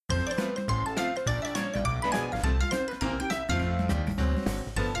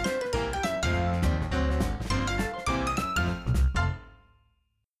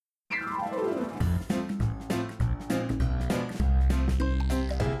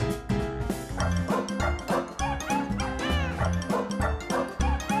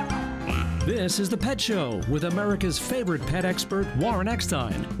This is The Pet Show with America's favorite pet expert, Warren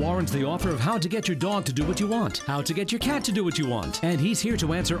Eckstein. Warren's the author of How to Get Your Dog to Do What You Want, How to Get Your Cat to Do What You Want, and he's here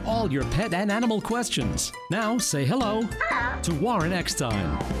to answer all your pet and animal questions. Now, say hello to Warren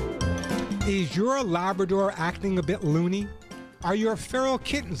Eckstein. Is your Labrador acting a bit loony? Are your feral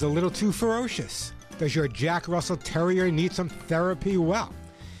kittens a little too ferocious? Does your Jack Russell Terrier need some therapy? Well,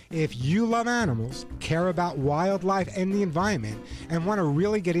 if you love animals, care about wildlife and the environment, and want to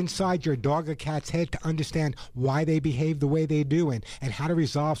really get inside your dog or cat's head to understand why they behave the way they do and how to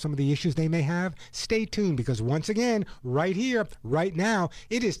resolve some of the issues they may have, stay tuned, because once again, right here, right now,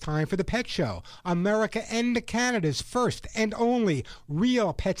 it is time for The Pet Show, America and Canada's first and only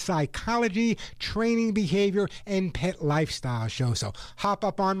real pet psychology, training behavior, and pet lifestyle show. So hop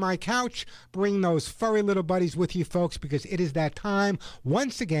up on my couch, bring those furry little buddies with you, folks, because it is that time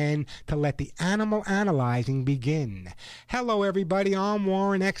once again to let the animal analyzing begin. Hello, everybody. I'm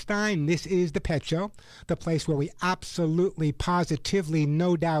Warren Eckstein. This is The Pet Show, the place where we absolutely, positively,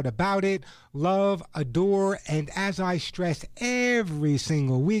 no doubt about it, love, adore, and as I stress every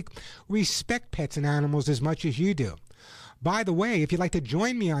single week, respect pets and animals as much as you do. By the way, if you'd like to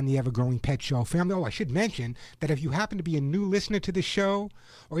join me on the ever-growing Pet Show family, I should mention that if you happen to be a new listener to the show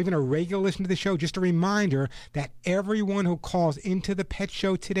or even a regular listener to the show, just a reminder that everyone who calls into the Pet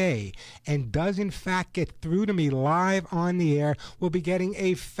Show today and does in fact get through to me live on the air will be getting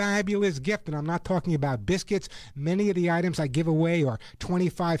a fabulous gift. And I'm not talking about biscuits. Many of the items I give away are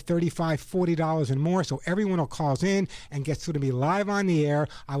 $25, $35, $40 and more. So everyone who calls in and gets through to me live on the air,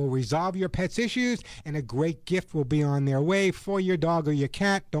 I will resolve your pet's issues and a great gift will be on their way for your dog or your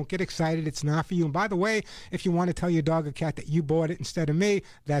cat. Don't get excited. It's not for you. And by the way, if you want to tell your dog or cat that you bought it instead of me,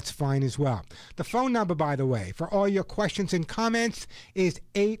 that's fine as well. The phone number, by the way, for all your questions and comments is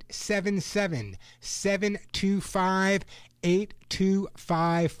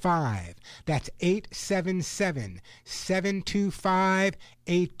 877-725-8255. That's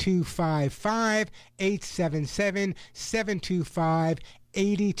 877-725-8255.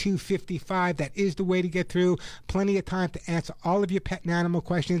 877-725-8255. That is the way to get through. Plenty of time to answer all of your pet and animal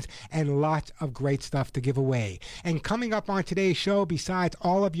questions and lots of great stuff to give away. And coming up on today's show, besides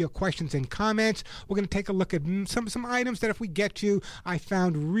all of your questions and comments, we're going to take a look at some items that if we get to, I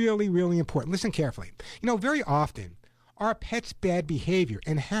found really, really important. Listen carefully. You know, very often, our pets' bad behavior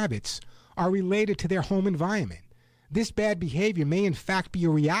and habits are related to their home environment. This bad behavior may in fact be a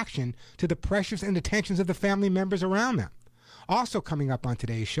reaction to the pressures and attentions of the family members around them. Also coming up on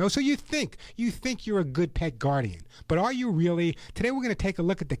today's show, so you think you're a good pet guardian, but are you really? Today we're going to take a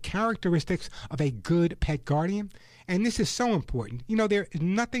look at the characteristics of a good pet guardian, and this is so important. You know, there is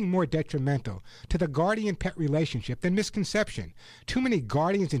nothing more detrimental to the guardian-pet relationship than misconception. Too many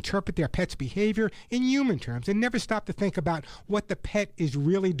guardians interpret their pet's behavior in human terms and never stop to think about what the pet is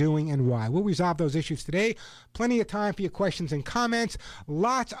really doing and why. We'll resolve those issues today. Plenty of time for your questions and comments.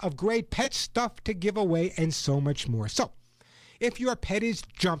 Lots of great pet stuff to give away and so much more. So, if your pet is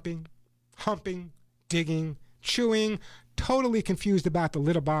jumping, humping, digging, chewing, totally confused about the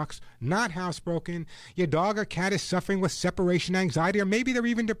litter box, not housebroken, your dog or cat is suffering with separation anxiety, or maybe they're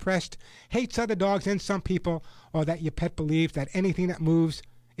even depressed, hates other dogs and some people, or that your pet believes that anything that moves,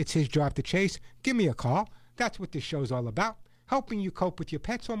 it's his job to chase, give me a call. That's what this show's all about. Helping you cope with your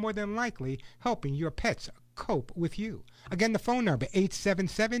pets, or more than likely, helping your pets cope with you. Again, the phone number,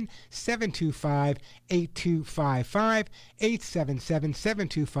 877-725-8255,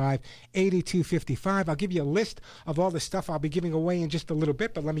 877-725-8255. I'll give you a list of all the stuff I'll be giving away in just a little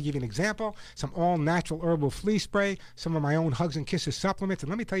bit, but let me give you an example. Some all-natural herbal flea spray, some of my own Hugs and Kisses supplements, and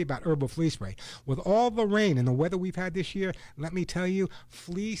let me tell you about herbal flea spray. With all the rain and the weather we've had this year, let me tell you,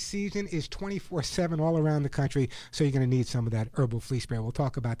 flea season is 24/7 all around the country, so you're going to need some of that herbal flea spray. We'll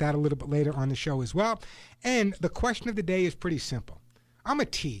talk about that a little bit later on the show as well. And the question of the day is pretty simple. I'm a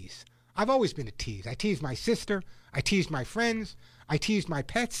tease. I've always been a tease. I tease my sister. I tease my friends. I tease my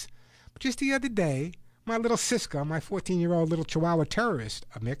pets. But just the other day, my little Siska, my 14-year-old little Chihuahua terrorist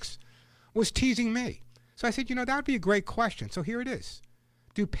mix, was teasing me. So I said, you know, that would be a great question. So here it is.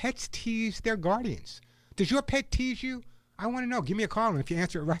 Do pets tease their guardians? Does your pet tease you? I want to know. Give me a call, and if you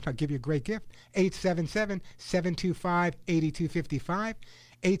answer it right, I'll give you a great gift. 877-725-8255.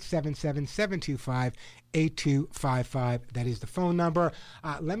 877-725-8255. That is the phone number.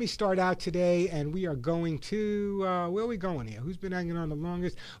 Let me start out today, and we are going to, where are we going here? Who's been hanging on the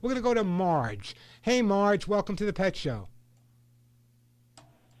longest? We're going to go to Marge. Hey, Marge, welcome to the Pet Show.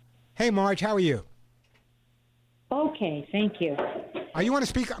 Hey, Marge, how are you? Okay, thank you. Are you on a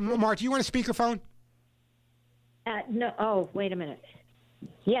speaker? Marge, you on a speakerphone? No. Oh, wait a minute.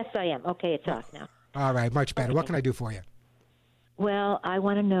 Yes, I am. Okay, it's off now. All right, much better. Okay. What can I do for you? Well, I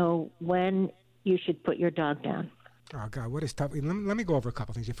want to know when you should put your dog down. Oh, God, what is tough? Let me go over a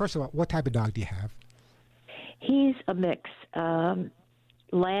couple things here. First of all, what type of dog do you have? He's a mix.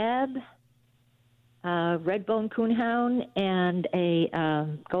 Lab, red bone coonhound, and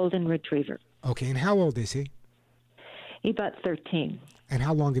a golden retriever. Okay, and how old is he? He's about 13. And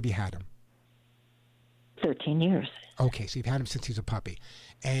how long have you had him? 13 years. Okay, so you've had him since he was a puppy.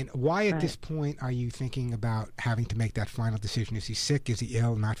 And why at this point are you thinking about having to make that final decision? Is he sick? Is he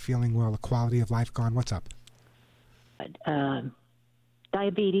ill? Not feeling well? The quality of life gone? What's up?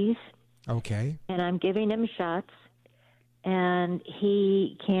 Diabetes. Okay. And I'm giving him shots, and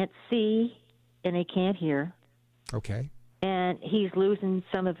he can't see and he can't hear. Okay. And he's losing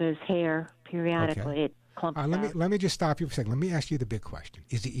some of his hair periodically. Okay. It clumps out. Let me just stop you for a second. Let me ask you the big question.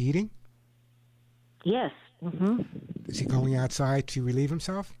 Is he eating? Yes. Mm-hmm. Is he going outside to relieve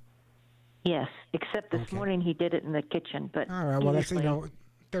himself? Yes, except this morning he did it in the kitchen. But all right, well, that's,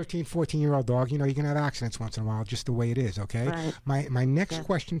 13, 14-year-old dog, you're going to have accidents once in a while, just the way it is, okay? Right. My next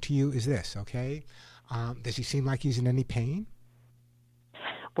question to you is this, okay? Does he seem like he's in any pain?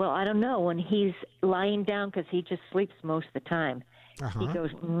 Well, I don't know. When he's lying down, because he just sleeps most of the time, he goes,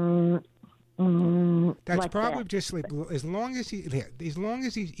 That's like probably that. just sleep. As long as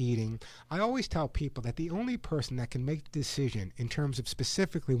he's eating, I always tell people that the only person that can make the decision in terms of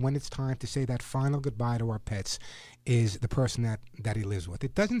specifically when it's time to say that final goodbye to our pets is the person that he lives with.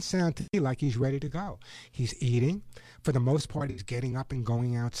 It doesn't sound to me like he's ready to go. He's eating. For the most part, he's getting up and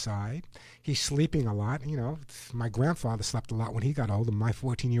going outside. He's sleeping a lot. My grandfather slept a lot when he got older. My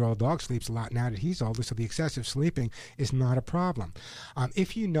 14-year-old dog sleeps a lot now that he's older, so the excessive sleeping is not a problem.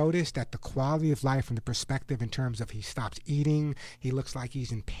 If you notice that the quality of life from the perspective in terms of he stops eating, he looks like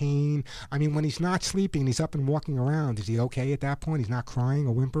he's in pain. I mean, when he's not sleeping, he's up and walking around. Is he okay at that point? He's not crying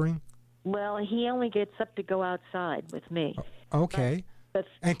or whimpering? Well, he only gets up to go outside with me. Okay.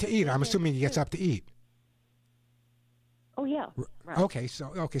 And to eat. I'm assuming he gets up to eat. Oh, yeah. Right. Okay,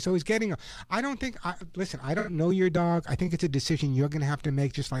 so he's getting. I don't think. Listen, I don't know your dog. I think it's a decision you're going to have to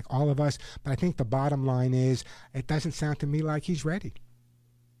make, just like all of us. But I think the bottom line is, it doesn't sound to me like he's ready.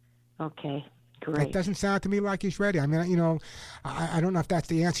 Okay, great. It doesn't sound to me like he's ready. I mean, I don't know if that's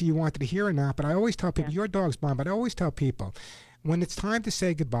the answer you wanted to hear or not. But I always tell people, your dog's mine. But I always tell people, when it's time to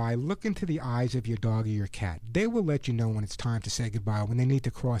say goodbye, look into the eyes of your dog or your cat. They will let you know when it's time to say goodbye, when they need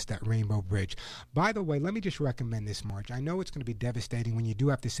to cross that rainbow bridge. By the way, let me just recommend this, Marge. I know it's going to be devastating when you do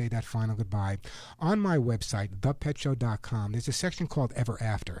have to say that final goodbye. On my website, thepetshow.com, there's a section called Ever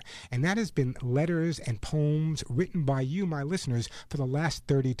After, and that has been letters and poems written by you, my listeners, for the last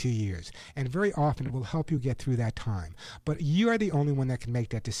 32 years. And very often it will help you get through that time. But you are the only one that can make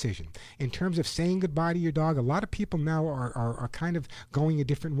that decision. In terms of saying goodbye to your dog, a lot of people now are kind of going a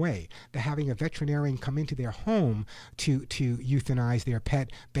different way. They're having a veterinarian come into their home to euthanize their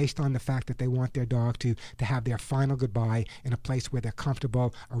pet based on the fact that they want their dog to have their final goodbye in a place where they're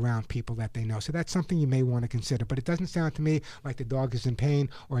comfortable around people that they know. So that's something you may want to consider. But it doesn't sound to me like the dog is in pain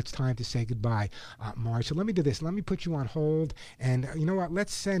or it's time to say goodbye, Marge. So let me do this. Let me put you on hold. And you know what?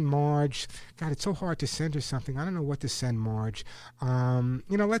 Let's send Marge. God, it's so hard to send her something. I don't know what to send Marge.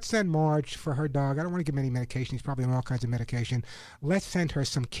 Let's send Marge for her dog. I don't want to give him any medication. He's probably on all kinds of medication. Let's send her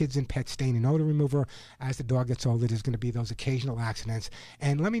some Kids and Pet Stain and Odor Remover. As the dog gets older, there's going to be those occasional accidents.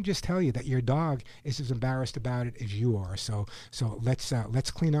 And let me just tell you that your dog is as embarrassed about it as you are. So let's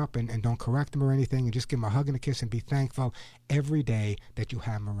clean up and don't correct him or anything, and just give him a hug and a kiss and be thankful every day that you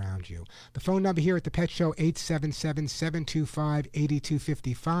have him around you. The phone number here at the Pet Show,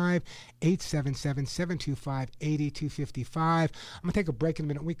 877-725-8255, 877-725-8255. I'm going to take a break in a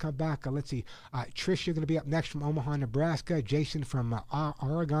minute. When we come back, let's see. Trish, you're going to be up next from Omaha, Nebraska. Jason from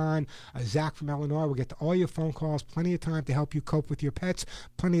Oregon. Zach from Illinois. We'll get to all your phone calls. Plenty of time to help you cope with your pets.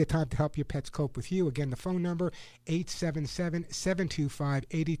 Plenty of time to help your pets cope with you. Again, the phone number,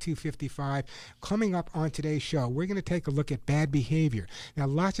 877-725-8255. Coming up on today's show, we're going to take a look at bad behavior. Now,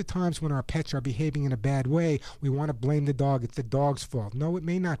 lots of times when our pets are behaving in a bad way, we want to blame the dog. It's the dog's fault. No, it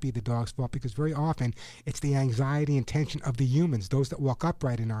may not be the dog's fault, because very often it's the anxiety and tension of the humans, those that walk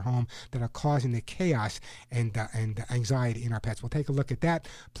upright in our home, that are causing the chaos and anxiety in our pets. We'll take a look at that.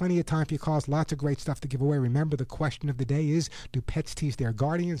 Plenty of time for your calls. Lots of great stuff to give away. Remember, the question of the day is, do pets tease their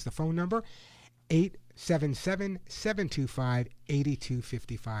guardians? The phone number, 877-725-8255.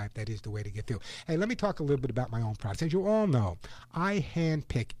 8255. That is the way to get through. Hey, let me talk a little bit about my own products. As you all know, I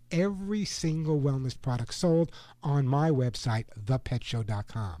handpick every single wellness product sold on my website,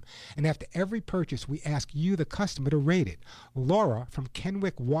 thepetshow.com. And after every purchase, we ask you, the customer, to rate it. Laura from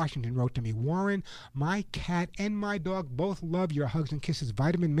Kennewick, Washington, wrote to me, Warren, my cat and my dog both love your Hugs and Kisses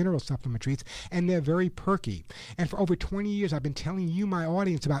vitamin mineral supplement treats, and they're very perky. And for over 20 years, I've been telling you, my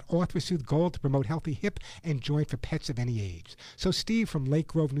audience, about Orthosooth Gold to promote healthy hip and joint for pets of any age. So Steve from Lake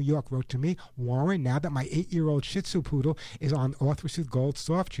Grove, New York, wrote to me, Warren, now that my 8-year-old Shih Tzu poodle is on Orthosooth Gold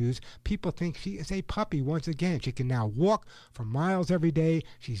soft chews, people think she is a puppy once again. She can now walk for miles every day.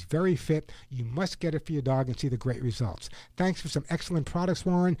 She's very fit. You must get it for your dog and see the great results. Thanks for some excellent products,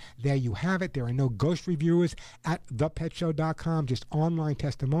 Warren. There you have it. There are no ghost reviewers at thepetshow.com, just online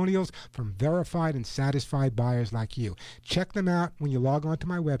testimonials from verified and satisfied buyers like you. Check them out when you log on to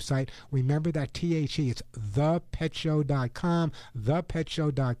my website. Remember that THE, it's thepetshow.com,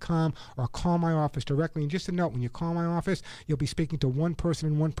 thepetshow.com, or call my office directly. And just a note, when you call my office, you'll be speaking to one person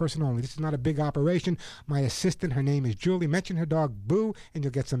and one person only. This is not a big operation. My assistant, her name is Julie. Mention her dog Boo, and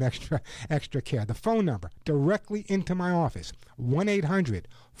you'll get some extra care. The phone number directly into my office,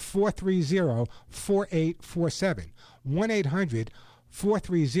 1-800-430-4847.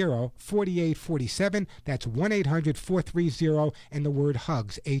 1-800-430-4847. That's 1-800-430 and the word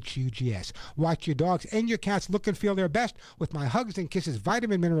HUGS, HUGS. Watch your dogs and your cats look and feel their best with my Hugs and Kisses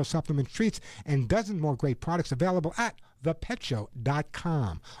vitamin mineral supplement treats and dozens more great products available at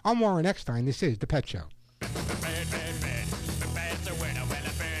thepetshow.com. I'm Warren Eckstein. This is The Pet Show.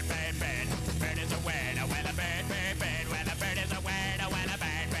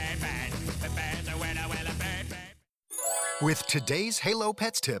 With today's Halo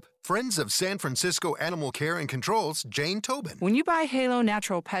Pets tip, friends of San Francisco Animal Care and Control's Jane Tobin. When you buy Halo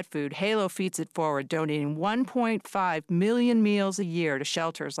natural pet food, Halo feeds it forward, donating 1.5 million meals a year to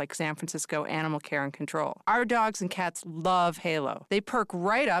shelters like San Francisco Animal Care and Control. Our dogs and cats love Halo. They perk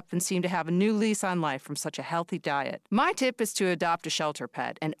right up and seem to have a new lease on life from such a healthy diet. My tip is to adopt a shelter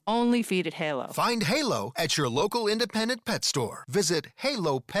pet and only feed it Halo. Find Halo at your local independent pet store. Visit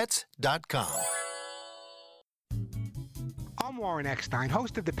halopets.com. I'm Warren Eckstein,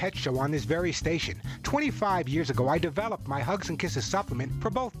 host of The Pet Show on this very station. 25 years ago, I developed my Hugs and Kisses supplement for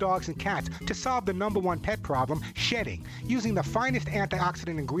both dogs and cats to solve the #1 pet problem, shedding. Using the finest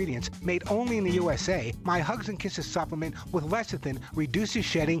antioxidant ingredients made only in the USA, my Hugs and Kisses supplement with lecithin reduces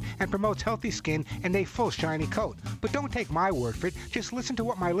shedding and promotes healthy skin and a full shiny coat. But don't take my word for it. Just listen to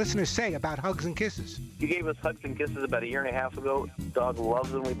what my listeners say about Hugs and Kisses. You gave us Hugs and Kisses about 1.5 years ago. Dog loves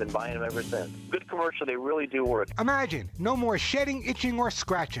them. We've been buying them ever since. Good commercial. They really do work. Imagine, no more shedding, itching, or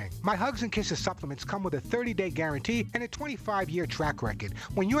scratching. My Hugs and Kisses supplements come with a 30-day guarantee and a 25-year track record.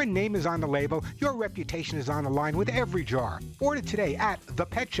 When your name is on the label, your reputation is on the line with every jar. Order today at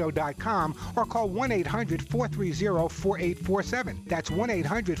thepetshow.com or call 1-800-430-4847. That's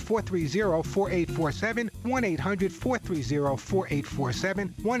 1-800-430-4847,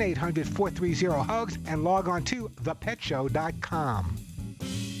 1-800-430-4847, 1-800-430-HUGS, and log on to thepetshow.com.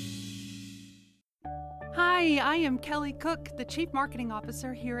 Hi, I am Kelly Cook, the Chief Marketing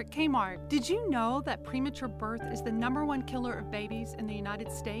Officer here at Kmart. Did you know that premature birth is the #1 killer of babies in the United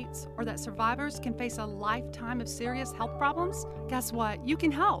States, or that survivors can face a lifetime of serious health problems? Guess what? You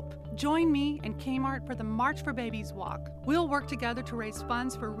can help. Join me and Kmart for the March for Babies Walk. We'll work together to raise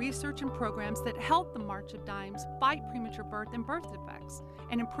funds for research and programs that help the March of Dimes fight premature birth and birth defects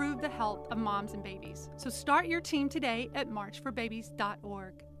and improve the health of moms and babies. So start your team today at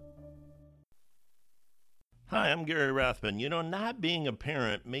marchforbabies.org. Hi, I'm Gary Rathman. You know, not being a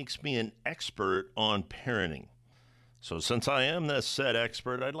parent makes me an expert on parenting. So since I am this said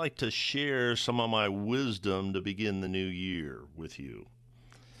expert, I'd like to share some of my wisdom to begin the new year with you.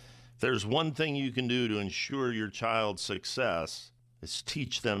 If there's one thing you can do to ensure your child's success, it's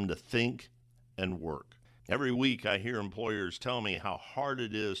teach them to think and work. Every week I hear employers tell me how hard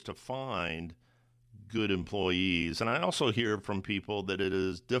it is to find good employees. And I also hear from people that it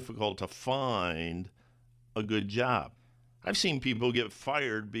is difficult to find a good job. I've seen people get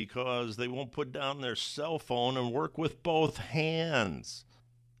fired because they won't put down their cell phone and work with both hands.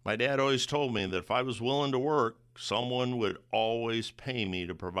 My dad always told me that if I was willing to work, someone would always pay me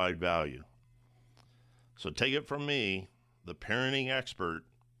to provide value. So take it from me, the parenting expert,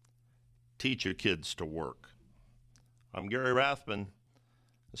 teach your kids to work. I'm Gary Rathman.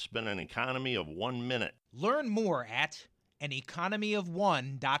 This has been an economy of 1 minute. Learn more at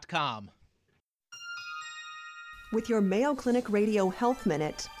aneconomyofone.com. With your Mayo Clinic Radio Health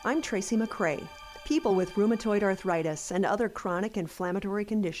Minute, I'm Tracy McCrae. People with rheumatoid arthritis and other chronic inflammatory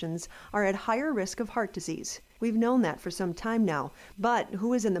conditions are at higher risk of heart disease. We've known that for some time now. But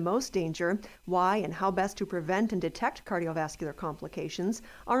who is in the most danger, why, and how best to prevent and detect cardiovascular complications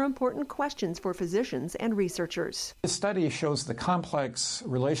are important questions for physicians and researchers. This study shows the complex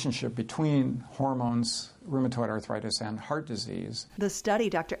relationship between hormones, rheumatoid arthritis, and heart disease. The study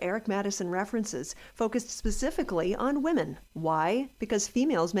Dr. Eric Madison references focused specifically on women. Why? Because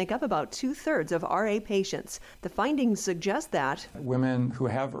females make up about 2/3 of RA patients. The findings suggest that women who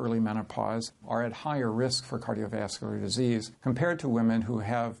have early menopause are at higher risk for cardiovascular disease compared to women who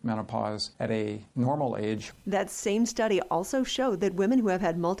have menopause at a normal age. That same study also showed that women who have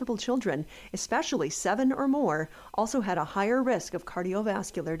had multiple children, especially 7 or more, also had a higher risk of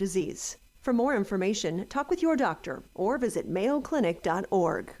cardiovascular disease. For more information, talk with your doctor or visit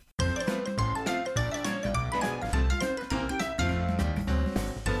mayoclinic.org.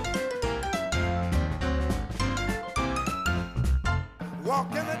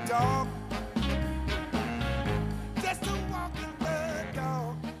 Walking the dog, just a walking the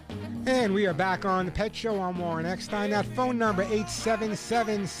dog. And we are back on the Pet Show. I'm Warren Eckstein. That phone number,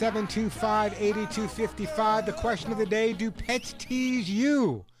 877-725-8255. The question of the day, do pets tease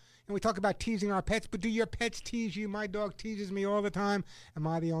you? And we talk about teasing our pets, but do your pets tease you? My dog teases me all the time. Am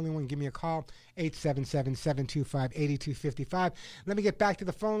I the only one? Give me a call, 877-725-8255. Let me get back to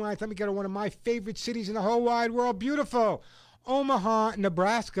the phone lines. Let me go to one of my favorite cities in the whole wide world. Beautiful Omaha,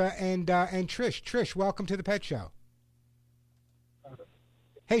 Nebraska, and Trish. Trish, welcome to the Pet Show.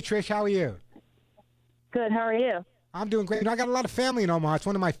 Hey, Trish, how are you? Good, how are you? I'm doing great. I got a lot of family in Omaha. It's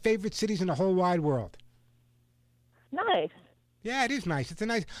one of my favorite cities in the whole wide world. Nice. Yeah, it is nice. It's a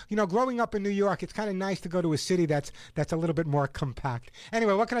nice, growing up in New York, it's kind of nice to go to a city that's a little bit more compact.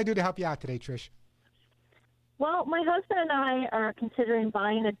 Anyway, what can I do to help you out today, Trish? Well, my husband and I are considering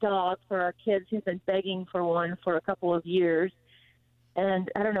buying a dog for our kids. He's been begging for one for a couple of years.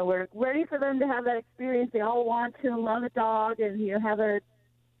 And I don't know, we're ready for them to have that experience. They all want to love a dog and have a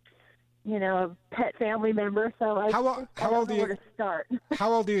pet family member. So how old are you? Where to start.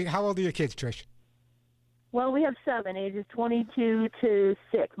 How old are your kids, Trish? Well, we have 7, ages 22 to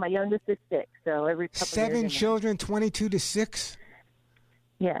 6. My youngest is 6, so every couple of years. 7 children, 22 to 6?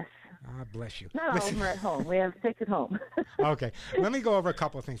 Yes. God bless you. No, we're at home. We have 6 at home. Okay. Let me go over a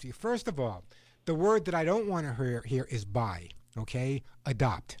couple of things for you. First of all, the word that I don't want to hear here is buy, okay?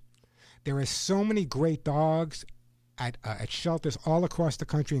 Adopt. There are so many great dogs at shelters all across the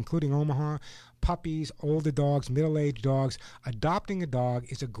country, including Omaha. Puppies, older dogs, middle-aged dogs. Adopting a dog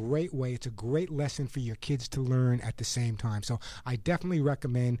is a great way. It's a great lesson for your kids to learn at the same time. So I definitely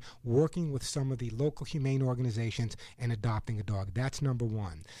recommend working with some of the local humane organizations and adopting a dog. That's number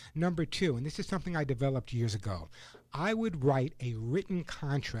one. Number two, and this is something I developed years ago, I would write a written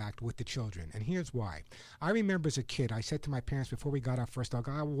contract with the children, and here's why. I remember as a kid, I said to my parents before we got our first dog,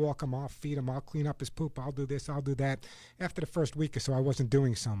 I'll walk him, I'll feed him, I'll clean up his poop, I'll do this, I'll do that. After the first week or so, I wasn't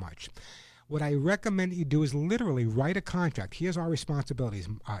doing so much. What I recommend you do is literally write a contract. Here's our responsibilities.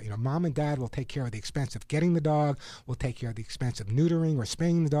 Mom and dad will take care of the expense of getting the dog. We'll take care of the expense of neutering or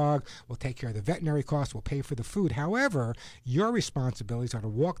spaying the dog. We'll take care of the veterinary costs. We'll pay for the food. However, your responsibilities are to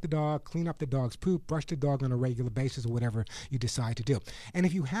walk the dog, clean up the dog's poop, brush the dog on a regular basis, or whatever you decide to do. And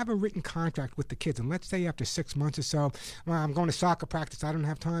if you have a written contract with the kids, and let's say after 6 months or so, well, I'm going to soccer practice, I don't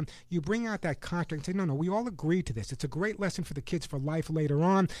have time, you bring out that contract and say, no, we all agree to this. It's a great lesson for the kids for life later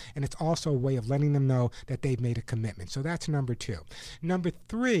on, and it's also a way of letting them know that they've made a commitment. So that's number 2. Number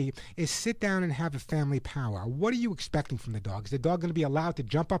 3 is sit down and have a family powwow. What are you expecting from the dog? Is the dog going to be allowed to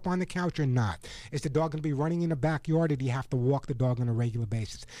jump up on the couch or not? Is the dog going to be running in the backyard, or do you have to walk the dog on a regular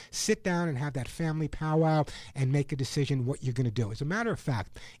basis? Sit down and have that family powwow and make a decision what you're going to do. As a matter of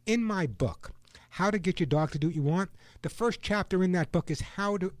fact, in my book, How to Get Your Dog to Do What You Want, the first chapter in that book is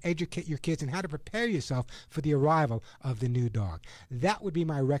how to educate your kids and how to prepare yourself for the arrival of the new dog. That would be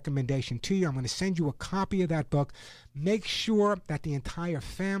my recommendation to you. I'm going to send you a copy of that book. Make sure that the entire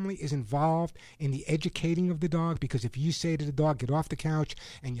family is involved in the educating of the dog, because if you say to the dog, get off the couch,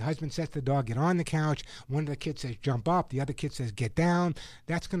 and your husband says to the dog, get on the couch, one of the kids says, jump up, the other kid says, get down,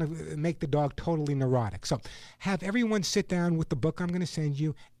 that's going to make the dog totally neurotic. So have everyone sit down with the book I'm going to send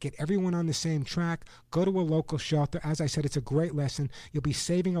you, get everyone on the same track, go to a local shelter. As I said, it's a great lesson. You'll be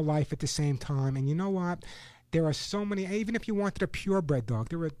saving a life at the same time. And you know what? There are so many, even if you wanted a purebred dog,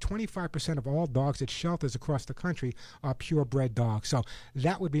 there are 25% of all dogs at shelters across the country are purebred dogs. So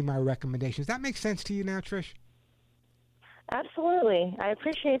that would be my recommendation. Does that make sense to you now, Trish? Absolutely. I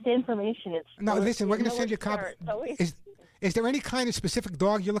appreciate the information. Listen, we're going to send you a copy. Is there any kind of specific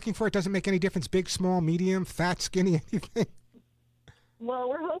dog you're looking for? It doesn't make any difference, big, small, medium, fat, skinny, anything? Well,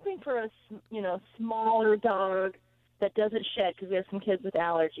 we're hoping for a smaller dog that doesn't shed, because we have some kids with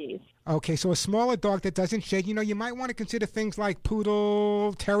allergies. Okay, so a smaller dog that doesn't shed, you might want to consider things like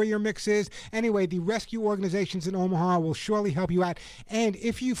poodle, terrier mixes. Anyway, the rescue organizations in Omaha will surely help you out. And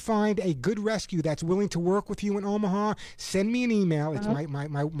if you find a good rescue that's willing to work with you in Omaha, send me an email. It's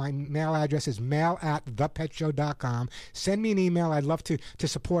my mail address is mail@thepetshow.com. Send me an email. I'd love to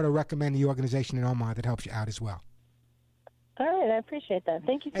support or recommend the organization in Omaha that helps you out as well. All right, I appreciate that.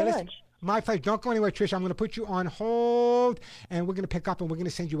 Thank you so much. My pleasure. Don't go anywhere, Trish. I'm going to put you on hold, and we're going to pick up, and we're going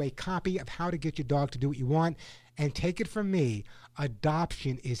to send you a copy of How to Get Your Dog to Do What You Want. And take it from me,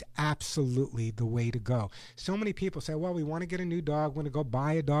 adoption is absolutely the way to go. So many people say, well, we want to get a new dog. We're going to go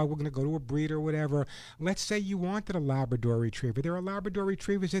buy a dog. We're going to go to a breeder or whatever. Let's say you wanted a Labrador Retriever. There are Labrador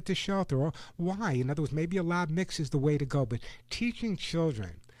Retrievers at the shelter. Or why? In other words, maybe a Lab mix is the way to go. But teaching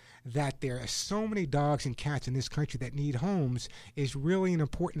children that there are so many dogs and cats in this country that need homes is really an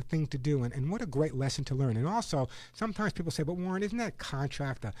important thing to do, and what a great lesson to learn. And also, sometimes people say, but Warren, isn't that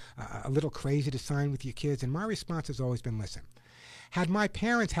contract a little crazy to sign with your kids? And my response has always been, listen, had my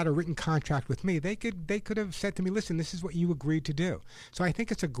parents had a written contract with me, they could have said to me, listen, this is what you agreed to do. So I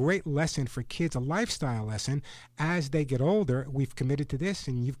think it's a great lesson for kids, a lifestyle lesson. As they get older, we've committed to this,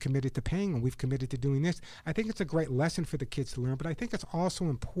 and you've committed to paying, and we've committed to doing this. I think it's a great lesson for the kids to learn, but I think it's also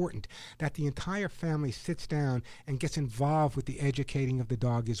important that the entire family sits down and gets involved with the educating of the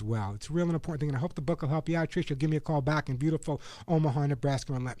dog as well. It's a real important thing, and I hope the book will help you out. Trish, you'll give me a call back in beautiful Omaha,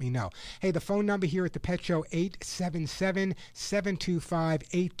 Nebraska, and let me know. Hey, the phone number here at the Pet Show,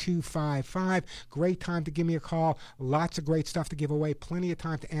 877-725-8255. Great time to give me a call. Lots of great stuff to give away. Plenty of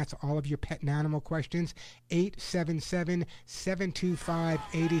time to answer all of your pet and animal questions.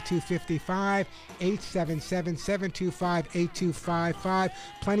 877-725-8255. 877-725-8255.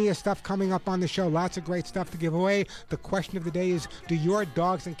 Plenty of stuff coming up on the show. Lots of great stuff to give away. The question of the day is, do your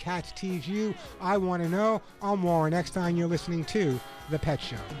dogs and cats tease you? I want to know. I'm Warren Eckstein. You're listening to The Pet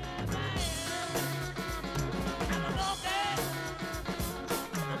Show.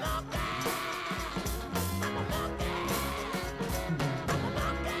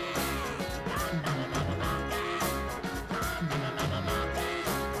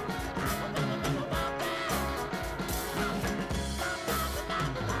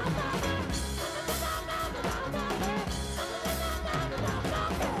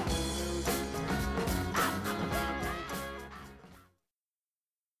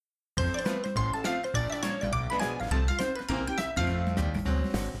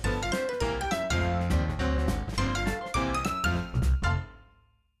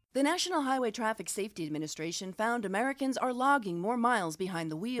 The National Highway Traffic Safety Administration found Americans are logging more miles behind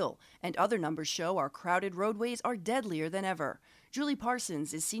the wheel, and other numbers show our crowded roadways are deadlier than ever. Julie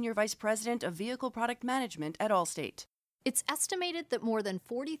Parsons is Senior Vice President of Vehicle Product Management at Allstate. It's estimated that more than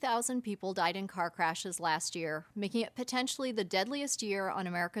 40,000 people died in car crashes last year, making it potentially the deadliest year on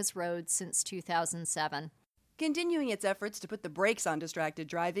America's roads since 2007. Continuing its efforts to put the brakes on distracted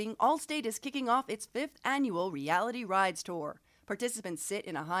driving, Allstate is kicking off its 5th annual Reality Rides Tour. Participants sit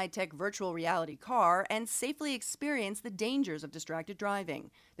in a high-tech virtual reality car and safely experience the dangers of distracted driving.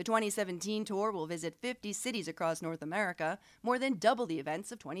 The 2017 tour will visit 50 cities across North America, more than double the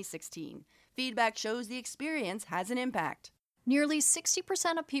events of 2016. Feedback shows the experience has an impact. Nearly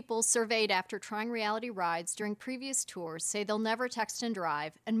 60% of people surveyed after trying Reality Rides during previous tours say they'll never text and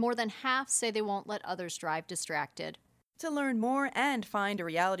drive, and more than half say they won't let others drive distracted. To learn more and find a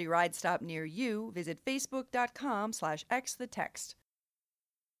Reality Ride stop near you, visit facebook.com/xthetext.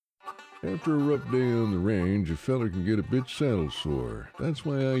 After a rough day on the range, a fella can get a bit saddle sore. That's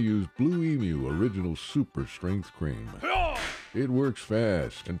why I use Blue Emu Original Super Strength Cream. It works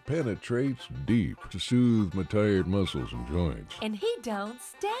fast and penetrates deep to soothe my tired muscles and joints. And he don't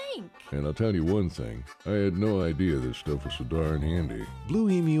stink. And I'll tell you one thing, I had no idea this stuff was so darn handy. Blue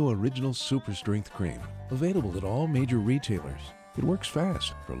Emu Original Super Strength Cream. Available at all major retailers. It works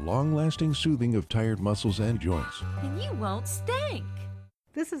fast for long-lasting soothing of tired muscles and joints. And you won't stink.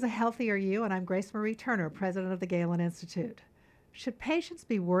 This is A Healthier You, and I'm Grace Marie Turner, president of the Galen Institute. Should patients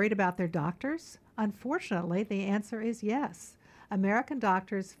be worried about their doctors? Unfortunately, the answer is yes. American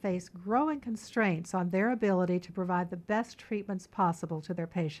doctors face growing constraints on their ability to provide the best treatments possible to their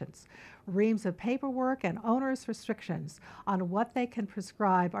patients. Reams of paperwork and onerous restrictions on what they can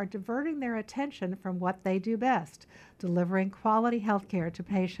prescribe are diverting their attention from what they do best, delivering quality health care to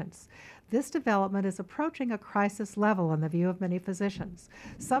patients. This development is approaching a crisis level in the view of many physicians.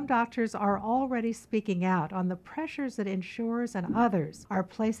 Some doctors are already speaking out on the pressures that insurers and others are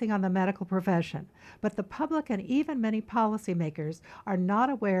placing on the medical profession, but the public and even many policymakers are not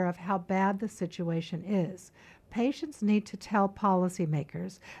aware of how bad the situation is. Patients need to tell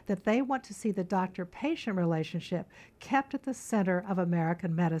policymakers that they want to see the doctor-patient relationship kept at the center of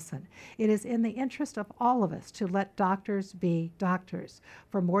American medicine. It is in the interest of all of us to let doctors be doctors.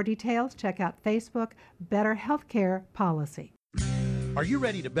 For more details, check out Facebook Better Healthcare Policy. Are you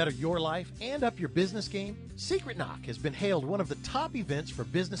ready to better your life and up your business game? Secret Knock has been hailed one of the top events for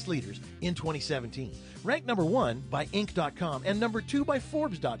business leaders in 2017. Ranked number 1 by Inc.com and number 2 by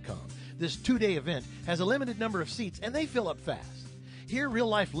Forbes.com. This 2-day event has a limited number of seats and they fill up fast. Hear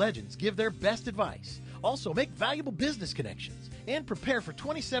real-life legends give their best advice. Also, make valuable business connections and prepare for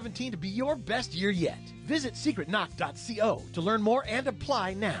 2017 to be your best year yet. Visit secretknock.co to learn more and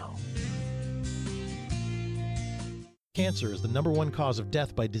apply now. Cancer is the number 1 cause of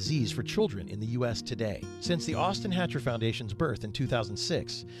death by disease for children in the U.S. today. Since the Austin Hatcher Foundation's birth in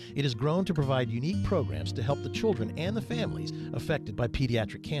 2006, it has grown to provide unique programs to help the children and the families affected by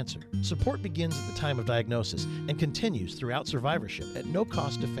pediatric cancer. Support begins at the time of diagnosis and continues throughout survivorship at no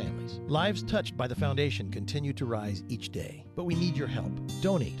cost to families. Lives touched by the foundation continue to rise each day, but we need your help.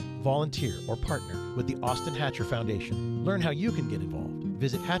 Donate, volunteer, or partner with the Austin Hatcher Foundation. Learn how you can get involved.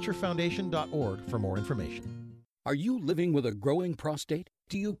 Visit hatcherfoundation.org for more information. Are you living with a growing prostate?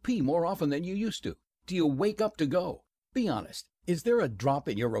 Do you pee more often than you used to? Do you wake up to go? Be honest, is there a drop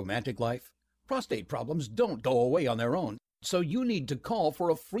in your romantic life? Prostate problems don't go away on their own, so you need to call for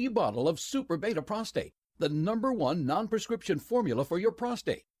a free bottle of Super Beta Prostate, the #1 non-prescription formula for your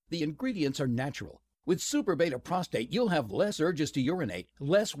prostate. The ingredients are natural. With Super Beta Prostate, you'll have less urges to urinate,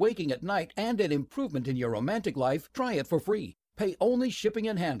 less waking at night, and an improvement in your romantic life. Try it for free. Pay only shipping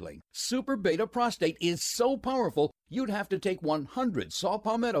and handling. Super Beta Prostate is so powerful, you'd have to take 100 saw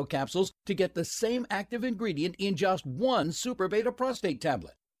palmetto capsules to get the same active ingredient in just 1 Super Beta Prostate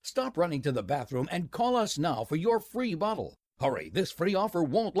tablet. Stop running to the bathroom and call us now for your free bottle. Hurry, this free offer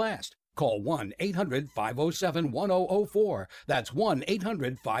won't last. Call 1-800-507-1004. That's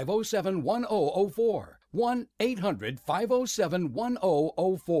 1-800-507-1004.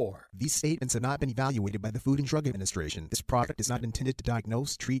 1-800-507-1004. These statements have not been evaluated by the Food and Drug Administration. This product is not intended to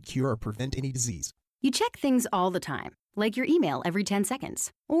diagnose, treat, cure, or prevent any disease. You check things all the time, like your email every 10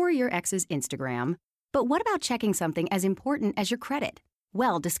 seconds, or your ex's Instagram. But what about checking something as important as your credit?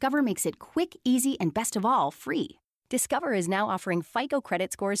 Well, Discover makes it quick, easy, and best of all, free. Discover is now offering FICO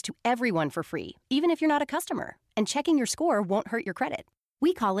credit scores to everyone for free, even if you're not a customer. And checking your score won't hurt your credit.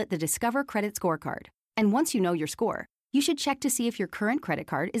 We call it the Discover Credit Scorecard. And once you know your score, you should check to see if your current credit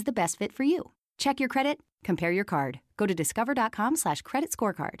card is the best fit for you. Check your credit, compare your card. Go to discover.com/credit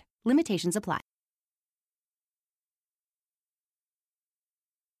scorecard. Limitations apply.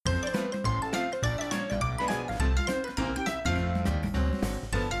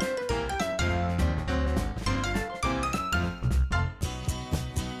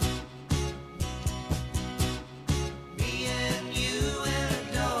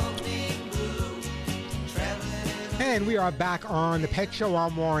 And we are back on the Pet Show.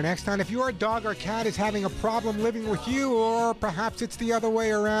 I'm Warren Eckstein. If your dog or cat is having a problem living with you, or perhaps it's the other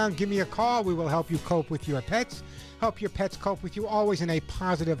way around, give me a call. We will help you cope with your pets. Help your pets cope with you, always in a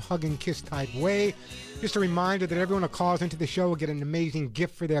positive hug and kiss type way. Just a reminder that everyone who calls into the show will get an amazing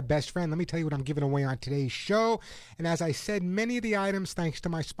gift for their best friend. Let me tell you what I'm giving away on today's show. And as I said, many of the items, thanks to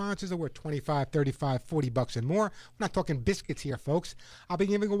my sponsors, are worth $25, $35, $40 and more. We're not talking biscuits here, folks. I'll be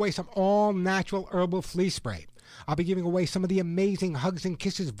giving away some all-natural herbal flea spray. I'll be giving away some of the amazing Hugs and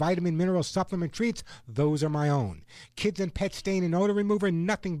Kisses vitamin mineral supplement treats. Those are my own. Kids and Pet Stain and Odor Remover,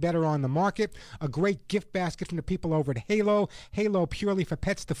 nothing better on the market. A great gift basket from the people over at Halo. Halo Purely for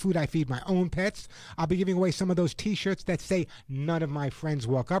Pets, the food I feed my own pets. I'll be giving away some of those t-shirts that say, none of my friends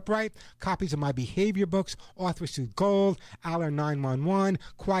walk upright. Copies of my behavior books, Author Suit Gold, Aller 911,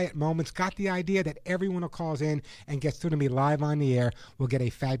 Quiet Moments. Got the idea that everyone who calls in and gets through to me live on the air will get a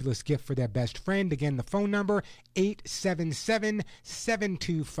fabulous gift for their best friend. Again, the phone number,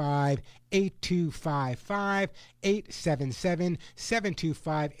 877-725-8255,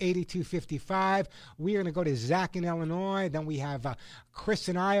 877-725-8255. We are going to go to Zach in Illinois. Then we have Chris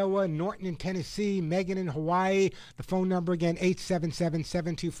in Iowa, Norton in Tennessee, Megan in Hawaii. The phone number again,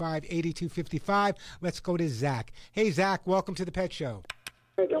 877-725-8255. Let's go to Zach. Hey, Zach, welcome to the Pet Show.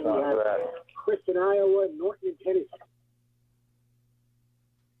 Chris in Iowa, Norton in Tennessee.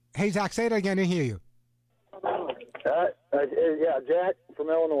 Hey, Zach, say that again. I didn't hear you. Yeah, Jack from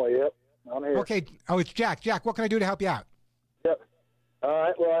Illinois, yep. I'm here. Okay. Oh, it's Jack. Jack, what can I do to help you out? Yep. All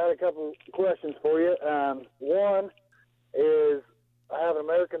right, well, I had a couple questions for you. One is I have an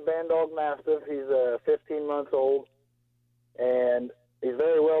American Bandog Mastiff. He's 15 months old, and he's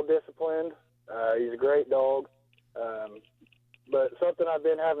very well disciplined. He's a great dog. But something I've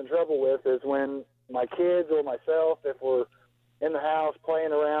been having trouble with is when my kids or myself, if we're in the house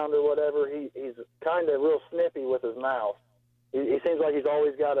playing around or whatever, he's kind of real snippy with his mouth. He seems like he's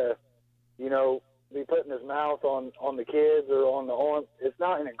always got to, be putting his mouth on the kids or on the arm. It's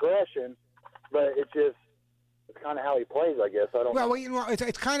not an aggression, but it's kind of how he plays, I guess. I don't know. Well,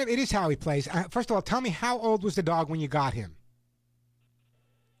 it is how he plays. First of all, tell me, how old was the dog when you got him?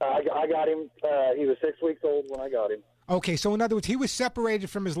 I got him. He was 6 weeks old when I got him. Okay, so in other words, he was separated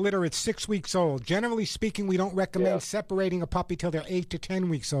from his litter at 6 weeks old. Generally speaking, we don't recommend separating a puppy till they're 8 to 10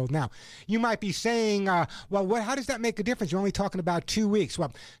 weeks old. Now, you might be saying, how does that make a difference? You're only talking about 2 weeks.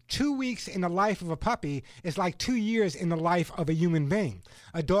 Well, 2 weeks in the life of a puppy is like 2 years in the life of a human being.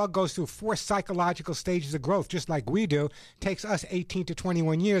 A dog goes through 4 psychological stages of growth, just like we do. Takes us 18 to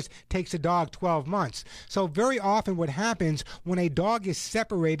 21 years, takes a dog 12 months. So very often what happens when a dog is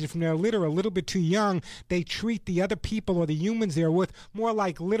separated from their litter a little bit too young, they treat the other people or the humans they're with more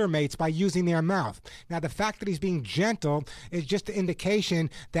like litter mates by using their mouth. Now, the fact that he's being gentle is just an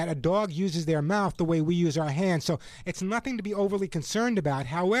indication that a dog uses their mouth the way we use our hands. So it's nothing to be overly concerned about.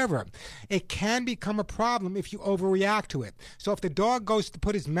 However, it can become a problem if you overreact to it. So if the dog goes to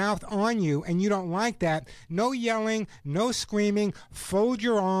put his mouth on you and you don't like that, no yelling, no screaming, fold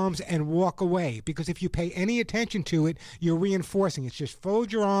your arms and walk away. Because if you pay any attention to it, you're reinforcing. It's just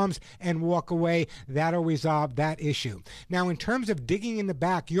fold your arms and walk away. That'll resolve that issue. Now, in terms of digging in the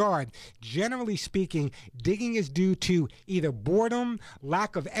backyard, generally speaking, digging is due to either boredom,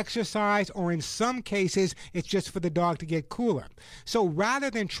 lack of exercise, or in some cases, it's just for the dog to get cooler. So rather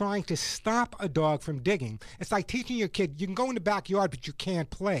than trying to stop a dog from digging, it's like teaching your kid, you can go in the backyard, but you can't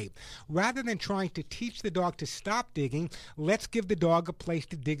play. Rather than trying to teach the dog to stop digging, let's give the dog a place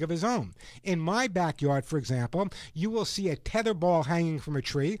to dig of his own. In my backyard, for example, you will see a tether ball hanging from a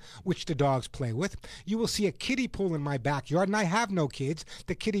tree, which the dogs play with. You will see a kiddie pool in my backyard, and I have no kids.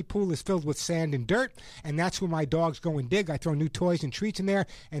 The kiddie pool is filled with sand and dirt, and that's where my dogs go and dig. I throw new toys and treats in there,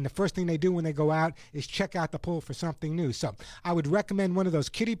 and the first thing they do when they go out is check out the pool for something new. So I would recommend one of those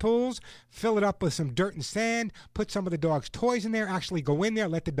kiddie pools, fill it up with some dirt and sand, put some of the dog's toys in there, actually go in there,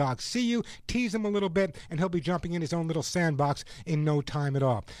 let the dog see you, tease him a little bit, and he'll be jumping in his own little sandbox in no time at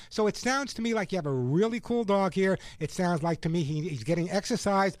all. So it sounds to me like you have a really cool dog here. It sounds like to me he's getting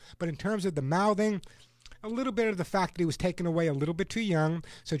exercise, but in terms of the mouthing, a little bit of the fact that he was taken away a little bit too young,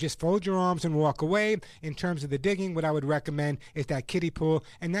 so just fold your arms and walk away. In terms of the digging, what I would recommend is that kiddie pool,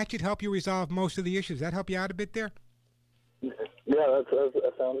 and that should help you resolve most of the issues. Does that help you out a bit there? Yeah,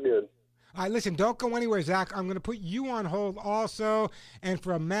 that sounds good. All right, listen, don't go anywhere, Zach. I'm going to put you on hold also. And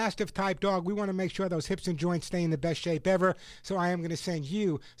for a Mastiff-type dog, we want to make sure those hips and joints stay in the best shape ever. So I am going to send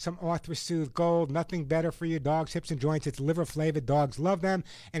you some Arthrosoothe Gold. Nothing better for your dog's hips and joints. It's liver-flavored. Dogs love them.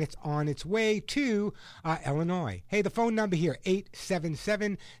 And it's on its way to Illinois. Hey, the phone number here,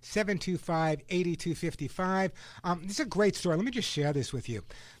 877-725-8255. This is a great story. Let me just share this with you.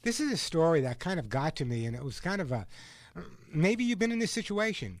 This is a story that kind of got to me, and it was kind of maybe you've been in this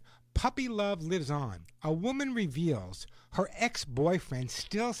situation. Puppy love lives on. A woman reveals her ex-boyfriend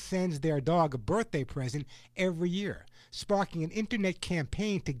still sends their dog a birthday present every year, sparking an internet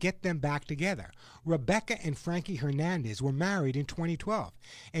campaign to get them back together. Rebecca and Frankie Hernandez were married in 2012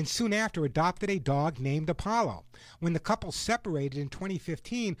 and soon after adopted a dog named Apollo. When the couple separated in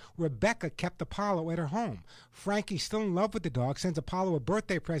 2015, Rebecca kept Apollo at her home. Frankie, still in love with the dog, sends Apollo a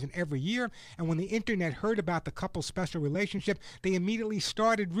birthday present every year, and when the internet heard about the couple's special relationship, they immediately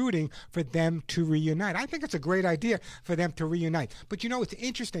started rooting for them to reunite. I think it's a great idea for them to reunite. But it's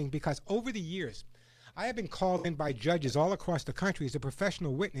interesting because over the years, I have been called in by judges all across the country as a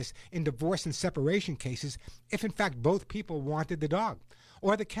professional witness in divorce and separation cases if, in fact, both people wanted the dog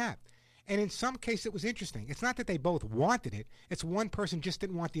or the cat. And in some cases, it was interesting. It's not that they both wanted it. It's one person just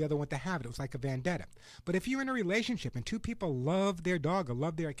didn't want the other one to have it. It was like a vendetta. But if you're in a relationship and two people love their dog or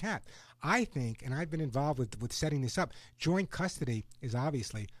love their cat, I think, and I've been involved with setting this up, joint custody is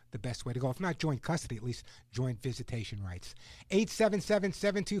obviously the best way to go. If not joint custody, at least joint visitation rights.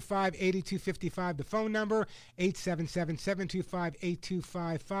 877-725-8255, the phone number,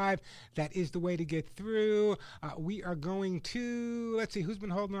 877-725-8255. That is the way to get through. We are going to, let's see, who's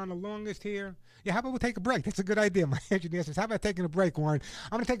been holding on the longest here? Yeah, how about we take a break? That's a good idea. My engineer says, how about taking a break, Warren?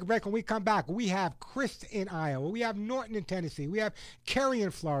 I'm going to take a break. When we come back, we have Chris in Iowa. We have Norton in Tennessee. We have Kerry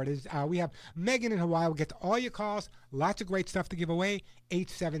in Florida. We have Megan in Hawaii. We'll get to all your calls. Lots of great stuff to give away.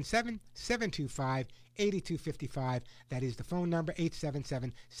 877-725-8255. That is the phone number,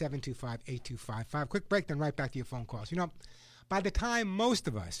 877-725-8255. Quick break, then right back to your phone calls. By the time most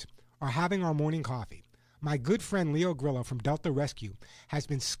of us are having our morning coffee, my good friend Leo Grillo from Delta Rescue has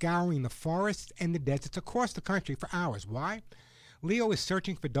been scouring the forests and the deserts across the country for hours. Why? Leo is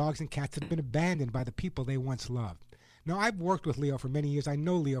searching for dogs and cats that have been abandoned by the people they once loved. Now, I've worked with Leo for many years. I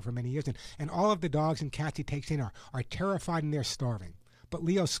know Leo for many years, and all of the dogs and cats he takes in are terrified and they're starving. But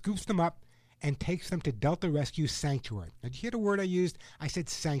Leo scoops them up and takes them to Delta Rescue Sanctuary. Now, did you hear the word I used? I said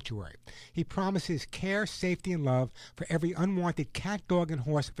sanctuary. He promises care, safety, and love for every unwanted cat, dog, and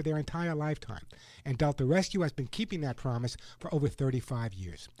horse for their entire lifetime. And Delta Rescue has been keeping that promise for over 35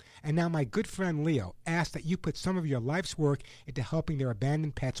 years. And now my good friend Leo asks that you put some of your life's work into helping their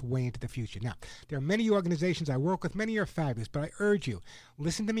abandoned pets way into the future. Now, there are many organizations I work with. Many are fabulous, but I urge you,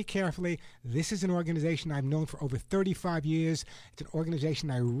 listen to me carefully. This is an organization I've known for over 35 years. It's an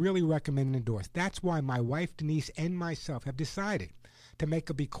organization I really recommend and endorse. That's why my wife Denise and myself have decided to make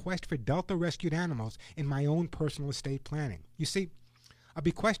a bequest for Delta rescued animals in my own personal estate planning. You see, a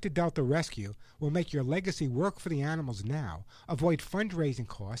bequest to Delta Rescue will make your legacy work for the animals now, avoid fundraising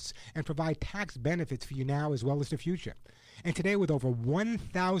costs, and provide tax benefits for you now as well as the future. And today, with over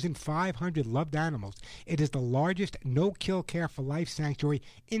 1,500 loved animals, it is the largest no-kill care for life sanctuary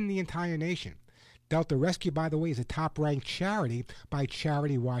in the entire nation. Delta Rescue, by the way, is a top-ranked charity by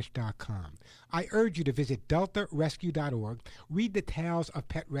CharityWatch.com. I urge you to visit deltarescue.org, read the tales of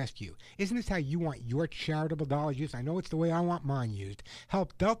pet rescue. Isn't this how you want your charitable dollars used? I know it's the way I want mine used.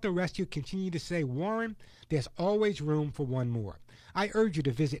 Help Delta Rescue continue to say, Warren, there's always room for one more. I urge you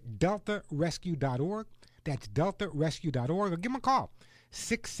to visit deltarescue.org. That's deltarescue.org, or give them a call,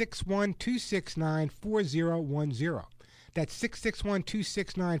 661-269-4010. That's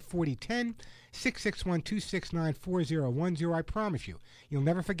 661-269-4010, 661-269-4010. I promise you, you'll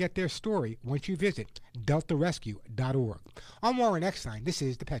never forget their story once you visit deltarescue.org. I'm Warren Eckstein. This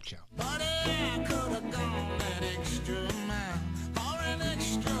is The Pet Show. But I could have gone that extra mile for an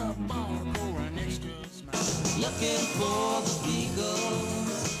extra ball, for an extra smile. Looking for the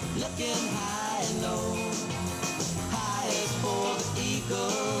beagles, looking high and low. High is for the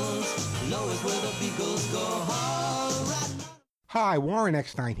eagles, low is where the beagles go. All right. Hi, Warren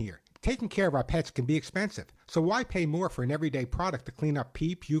Eckstein here. Taking care of our pets can be expensive, so why pay more for an everyday product to clean up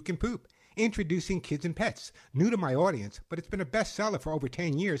pee, puke, and poop? Introducing Kids and Pets. New to my audience, but it's been a bestseller for over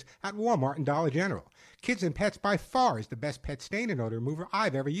 10 years at Walmart and Dollar General. Kids and Pets by far is the best pet stain and odor remover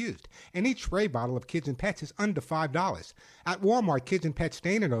I've ever used, and each spray bottle of Kids and Pets is under $5. At Walmart, Kids and Pets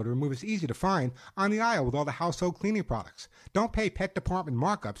stain and odor remover is easy to find on the aisle with all the household cleaning products. Don't pay pet department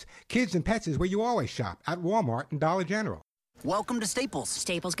markups. Kids and Pets is where you always shop, at Walmart and Dollar General. Welcome to Staples.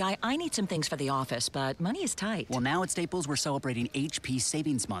 Staples guy, I need some things for the office, but money is tight. Well, now at Staples, we're celebrating HP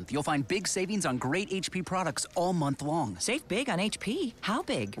Savings Month. You'll find big savings on great HP products all month long. Save big on HP? How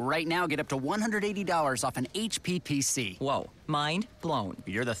big? Right now, get up to $180 off an HP PC. Whoa, mind blown.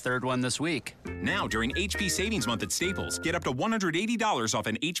 You're the third one this week. Now, during HP Savings Month at Staples, get up to $180 off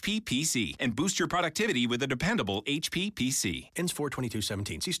an HP PC and boost your productivity with a dependable HP PC. Ends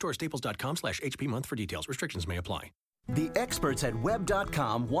 4/22/17. See store staples.com/HP month for details. Restrictions may apply. The experts at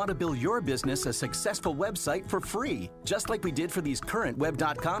Web.com want to build your business a successful website for free, just like we did for these current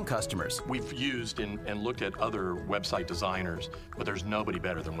Web.com customers. We've used and looked at other website designers, but there's nobody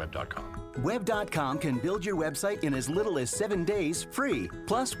better than Web.com. Web.com can build your website in as little as 7 days free.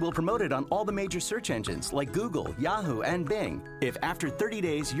 Plus, we'll promote it on all the major search engines like Google, Yahoo, and Bing. If after 30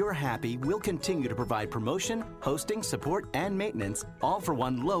 days you're happy, we'll continue to provide promotion, hosting, support, and maintenance, all for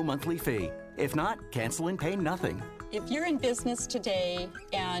one low monthly fee. If not, cancel and pay nothing. If you're in business today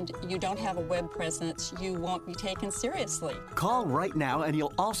and you don't have a web presence, you won't be taken seriously. Call right now and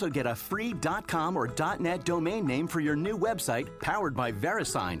you'll also get a free .com or .net domain name for your new website powered by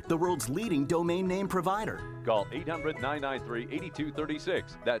VeriSign, the world's leading domain name provider. Call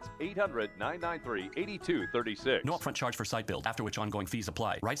 800-993-8236. That's 800-993-8236. No upfront charge for site build, after which ongoing fees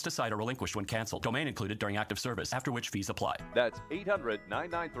apply. Rights to site are relinquished when canceled. Domain included during active service, after which fees apply. That's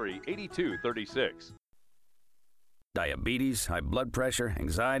 800-993-8236. Diabetes, high blood pressure,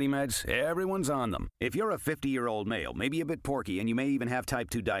 anxiety meds, everyone's on them. If you're a 50-year-old male, maybe a bit porky, and you may even have type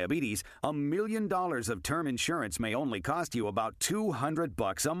 2 diabetes, $1 million of term insurance may only cost you about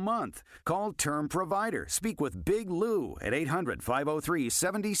 $200 a month. Call Term Provider. Speak with Big Lou at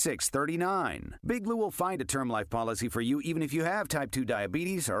 800-503-7639. Big Lou will find a term life policy for you even if you have type 2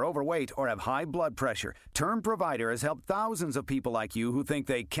 diabetes, are overweight, or have high blood pressure. Term Provider has helped thousands of people like you who think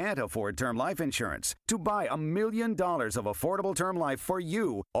they can't afford term life insurance to buy $1 million $1,000 of affordable term life for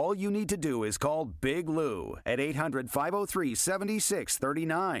you. All you need to do is call Big Lou at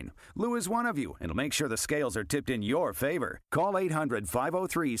 800-503-7639. Lou is one of you, and will make sure the scales are tipped in your favor. Call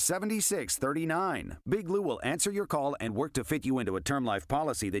 800-503-7639. Big Lou will answer your call and work to fit you into a term life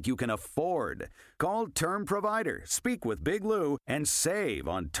policy that you can afford. Call Term Provider, speak with Big Lou, and save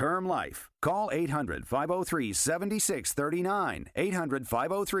on term life. Call 800-503-7639.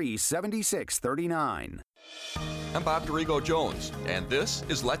 800-503-7639. I'm Bob Dorigo Jones, and this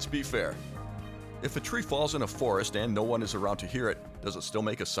is Let's Be Fair. If a tree falls in a forest and no one is around to hear it, does it still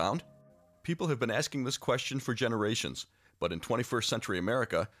make a sound? People have been asking this question for generations, but in 21st century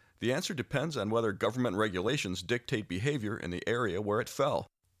America, the answer depends on whether government regulations dictate behavior in the area where it fell.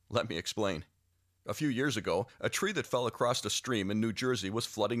 Let me explain. A few years ago, a tree that fell across a stream in New Jersey was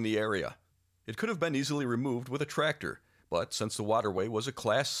flooding the area. It could have been easily removed with a tractor, but since the waterway was a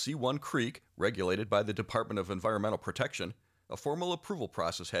Class C1 creek regulated by the Department of Environmental Protection, a formal approval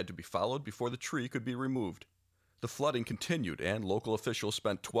process had to be followed before the tree could be removed. The flooding continued, and local officials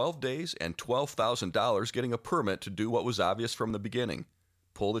spent 12 days and $12,000 getting a permit to do what was obvious from the beginning: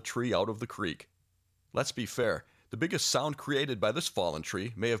 pull the tree out of the creek. Let's be fair. The biggest sound created by this fallen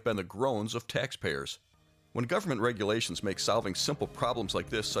tree may have been the groans of taxpayers. When government regulations make solving simple problems like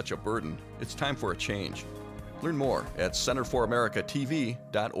this such a burden, it's time for a change. Learn more at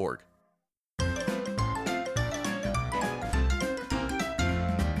centerforamericatv.org.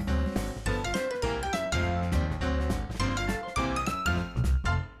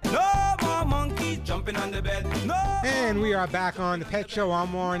 On the bed. No! And we are back on the Pet Show.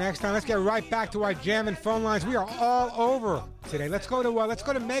 I'm Warren Eckstein. Let's get right back to our jamming phone lines. We are all over today. Let's go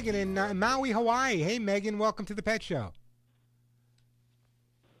to Megan in Maui, Hawaii. Hey, Megan, welcome to the Pet Show.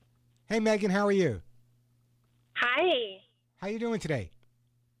 Hey, Megan, how are you? Hi. How you doing today?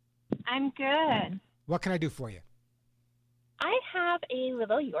 I'm good. What can I do for you? I have a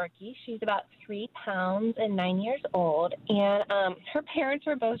little Yorkie. She's about 3 pounds and 9 years old, and her parents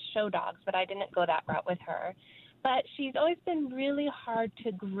were both show dogs, but I didn't go that route with her. But she's always been really hard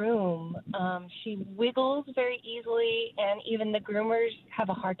to groom. She wiggles very easily, and even the groomers have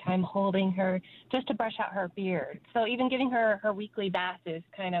a hard time holding her just to brush out her beard. So even giving her her weekly bath is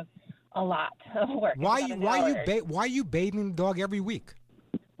kind of a lot of work. Why are you bathing the dog every week?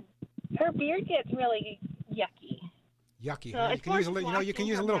 Her beard gets really yucky. Yucky. So you can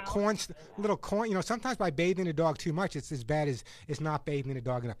use a little corn. Sometimes by bathing the dog too much, it's as bad as it's not bathing the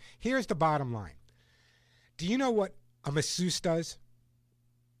dog enough. Here's the bottom line. Do you know what a masseuse does?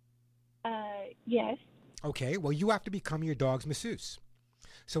 Yes. Okay, well, you have to become your dog's masseuse.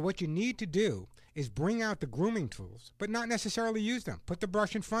 So what you need to do is bring out the grooming tools, but not necessarily use them. Put the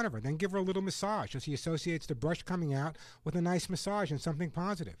brush in front of her, then give her a little massage so she associates the brush coming out with a nice massage and something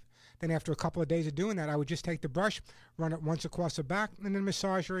positive. Then after a couple of days of doing that, I would just take the brush, run it once across her back, and then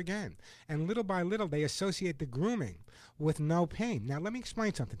massage her again. And little by little, they associate the grooming with no pain. Now, let me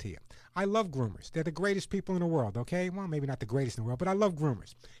explain something to you. I love groomers. They're the greatest people in the world, okay? Well, maybe not the greatest in the world, but I love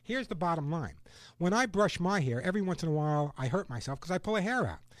groomers. Here's the bottom line. When I brush my hair, every once in a while, I hurt myself because I pull a hair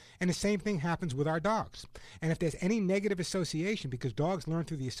out. And the same thing happens with our dogs. And if there's any negative association, because dogs learn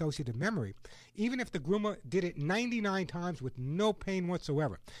through the associative memory, even if the groomer did it 99 times with no pain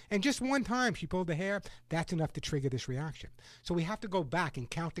whatsoever, and just one time she pulled the hair, that's enough to trigger this reaction. So we have to go back and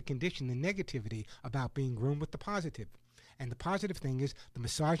count the condition, the negativity about being groomed with the positive. And the positive thing is the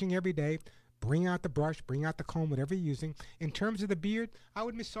massaging every day. Bring out the brush, bring out the comb, whatever you're using. In terms of the beard, I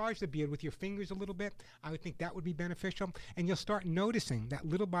would massage the beard with your fingers a little bit. I would think that would be beneficial. And you'll start noticing that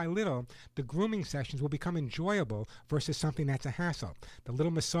little by little, the grooming sessions will become enjoyable versus something that's a hassle. The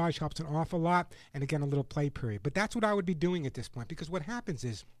little massage helps an awful lot, and again, a little play period. But that's what I would be doing at this point, because what happens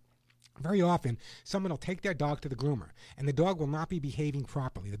is, very often, someone will take their dog to the groomer, and the dog will not be behaving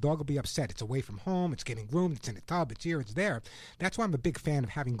properly. The dog will be upset. It's away from home. It's getting groomed. It's in a tub. It's here. It's there. That's why I'm a big fan of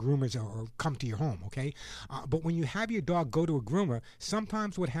having groomers or come to your home, okay? But when you have your dog go to a groomer,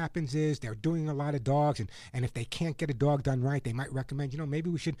 sometimes what happens is they're doing a lot of dogs, and if they can't get a dog done right, they might recommend, maybe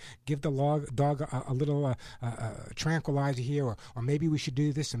we should give the dog a little tranquilizer here, or maybe we should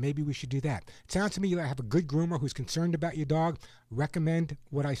do this, or maybe we should do that. It sounds to me like I have a good groomer who's concerned about your dog. Recommend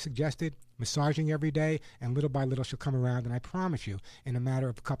what I suggested, massaging every day, and little by little she'll come around, and I promise you, in a matter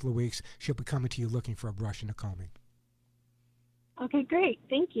of a couple of weeks, she'll be coming to you looking for a brush and a combing. Okay, great.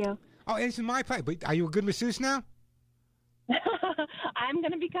 Thank you. Oh, it's my pleasure. But are you a good masseuse now? I'm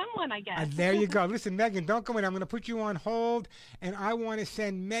going to become one, I guess. There you go. Listen, Megan, don't go in. I'm going to put you on hold, and I want to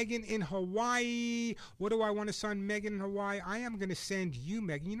send Megan in Hawaii. What do I want to send Megan in Hawaii? I am going to send you,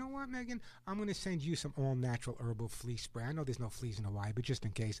 Megan. You know what, Megan? I'm going to send you some all-natural herbal flea spray. I know there's no fleas in Hawaii, but just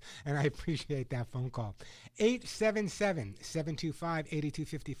in case, and I appreciate that phone call.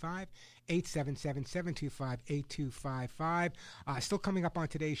 877-725-8255. 877-725-8255. Still coming up on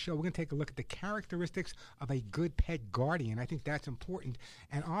today's show, we're going to take a look at the characteristics of a good pet guardian. I think that's important.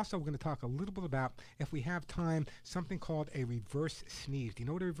 And also, we're going to talk a little bit about, if we have time, something called a reverse sneeze. Do you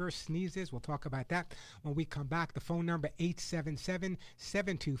know what a reverse sneeze is? We'll talk about that when we come back. The phone number,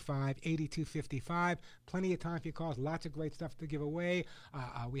 877-725-8255. Plenty of time for your calls. Lots of great stuff to give away.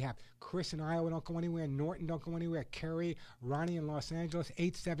 We have Chris in Iowa, don't go anywhere. Norton, don't go anywhere. Kerry, Ronnie in Los Angeles,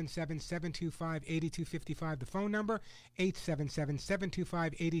 877-725-8255. The phone number,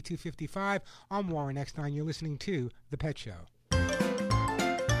 877-725-8255. I'm Warren Eckstein. You're listening to The Pet Show.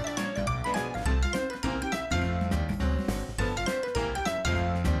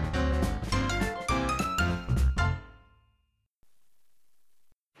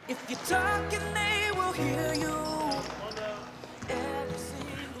 If you're talking, they will hear you.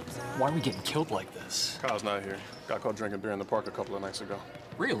 Why are we getting killed like this? Kyle's not here. Got caught drinking beer in the park a couple of nights ago.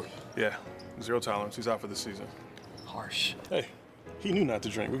 Really? Yeah. 0 tolerance. He's out for the season. Harsh. Hey, he knew not to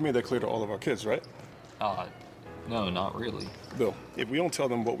drink. We've made that clear to all of our kids, right? No, not really. Bill, if we don't tell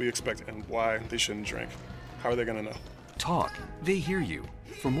them what we expect and why they shouldn't drink, how are they going to know? Talk. They hear you.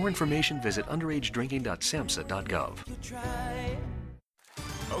 For more information, visit underagedrinking.samhsa.gov.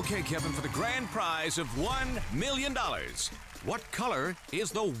 Okay, Kevin, for the grand prize of $1 million. What color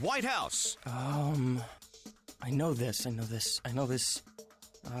is the White House? I know this.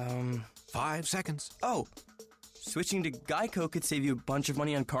 5 seconds. Oh, switching to Geico could save you a bunch of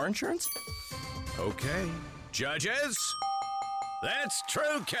money on car insurance? Okay. Judges? That's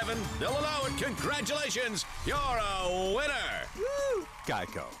true, Kevin. They'll allow it. Congratulations. You're a winner. Woo!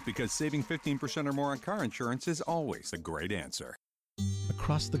 Geico, because saving 15% or more on car insurance is always a great answer.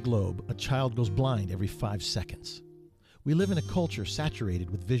 Across the globe, a child goes blind every 5 seconds. We live in a culture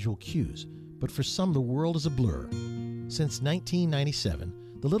saturated with visual cues, but for some, the world is a blur. Since 1997,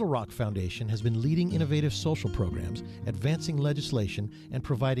 the Little Rock Foundation has been leading innovative social programs, advancing legislation, and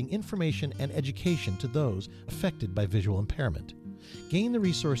providing information and education to those affected by visual impairment. Gain the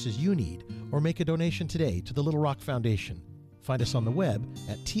resources you need or make a donation today to the Little Rock Foundation. Find us on the web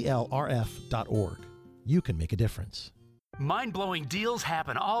at tlrf.org. You can make a difference. Mind-blowing deals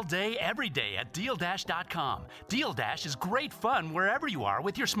happen all day, every day at DealDash.com. Deal Dash is great fun wherever you are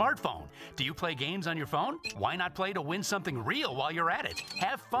with your smartphone. Do you play games on your phone? Why not play to win something real while you're at it?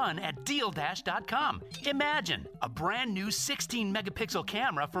 Have fun at DealDash.com. Imagine a brand new 16-megapixel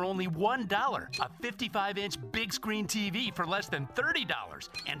camera for only $1, a 55-inch big screen TV for less than $30,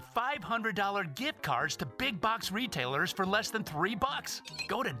 and $500 gift cards to big box retailers for less than $3.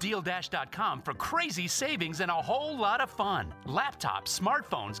 Go to DealDash.com for crazy savings and a whole lot of fun. Laptops,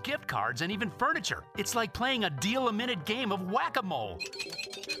 smartphones, gift cards, and even furniture. It's like playing a deal-a-minute game of whack-a-mole.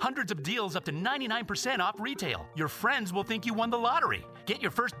 Hundreds of deals up to 99% off retail. Your friends will think you won the lottery. Get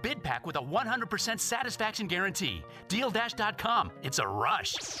your first bid pack with a 100% satisfaction guarantee. DealDash.com. It's a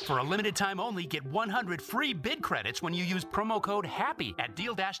rush. For a limited time only, get 100 free bid credits when you use promo code HAPPY at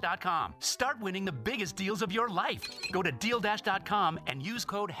DealDash.com. Start winning the biggest deals of your life. Go to DealDash.com and use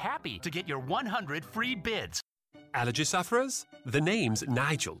code HAPPY to get your 100 free bids. Allergy sufferers? The name's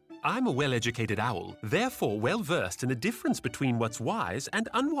Nigel. I'm a well-educated owl, therefore well-versed in the difference between what's wise and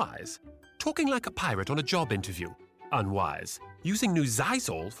unwise. Talking like a pirate on a job interview. Unwise. Using new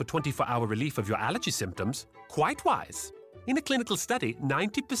Zysol for 24-hour relief of your allergy symptoms. Quite wise. In a clinical study,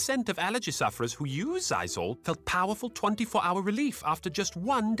 90% of allergy sufferers who use Zysol felt powerful 24-hour relief after just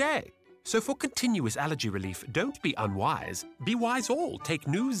 1 day. So for continuous allergy relief, don't be unwise. Be wise all. Take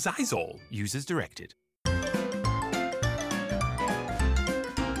new Zysol. Use as directed.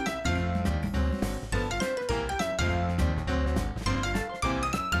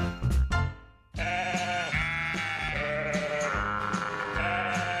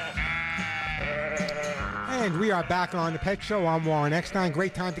 And we are back on The Pet Show. I'm Warren Eckstein.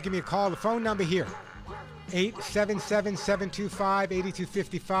 Great time to give me a call. The phone number here,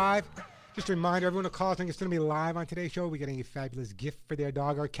 877-725-8255. Just a reminder, everyone who calls, I think it's going to be live on today's show. We're getting a fabulous gift for their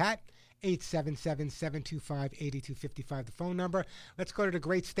dog or cat. 877-725-8255, the phone number. Let's go to the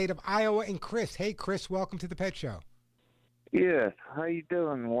great state of Iowa and Chris. Hey, Chris, welcome to The Pet Show. Yes. How you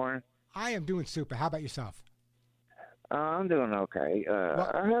doing, Warren? I am doing super. How about yourself? I'm doing okay.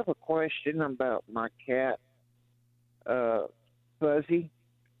 I have a question about my cat, Fuzzy.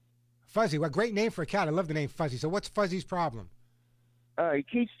 Fuzzy, what great name for a cat. I love the name Fuzzy. So what's Fuzzy's problem? He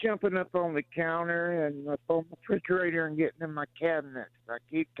keeps jumping up on the counter and up on the refrigerator and getting in my cabinets. I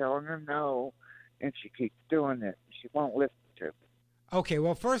keep telling her no, and she keeps doing it. She won't listen to me. Okay,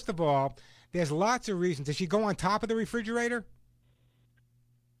 well, first of all, there's lots of reasons. Does she go on top of the refrigerator?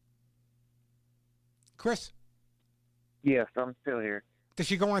 Chris? Yes, I'm still here. Does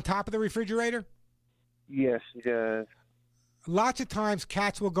she go on top of the refrigerator? Yes, she does. Lots of times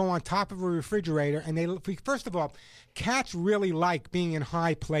cats will go on top of a refrigerator, and first of all, cats really like being in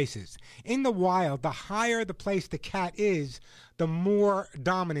high places. In the wild, the higher the place the cat is, the more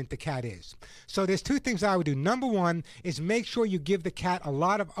dominant the cat is. So there's two things I would do. Number one is make sure you give the cat a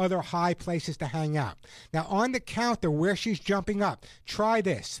lot of other high places to hang out. Now, on the counter where she's jumping up, try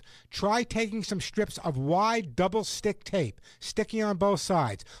this. Try taking some strips of wide double stick tape, sticky on both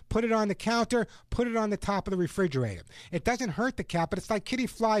sides. Put it on the counter, put it on the top of the refrigerator. It doesn't hurt the cat, but it's like kitty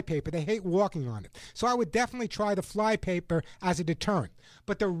fly paper. They hate walking on it. So I would definitely try the fly paper as a deterrent.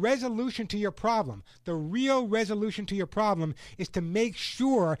 But the resolution to your problem, the real resolution to your problem, is to make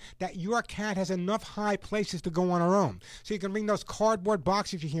sure that your cat has enough high places to go on her own. So you can bring those cardboard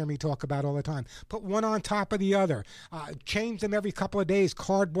boxes you hear me talk about all the time. Put one on top of the other. Change them every couple of days.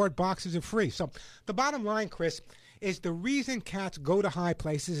 Cardboard boxes are free. So the bottom line, Chris, is the reason cats go to high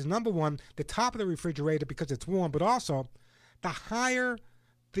places is, number one, the top of the refrigerator because it's warm, but also the higher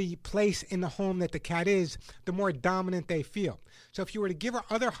the place in the home that the cat is, the more dominant they feel. So if you were to give her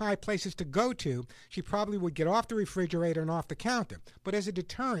other high places to go to, she probably would get off the refrigerator and off the counter. But as a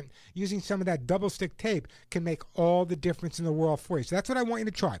deterrent, using some of that double stick tape can make all the difference in the world for you. So that's what I want you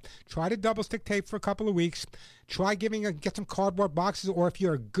to try. Try the double stick tape for a couple of weeks. Try get some cardboard boxes, or if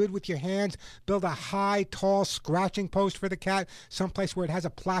you're good with your hands, build a high, tall scratching post for the cat, someplace where it has a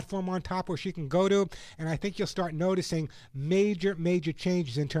platform on top where she can go to, and I think you'll start noticing major, major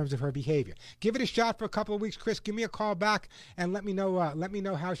changes in terms of her behavior. Give it a shot for a couple of weeks, Chris. Give me a call back and let me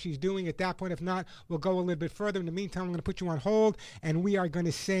know how she's doing at that point. If not, we'll go a little bit further. In the meantime, I'm going to put you on hold, and we are going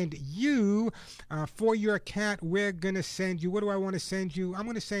to send you, for your cat, we're going to send you, what do I want to send you? I'm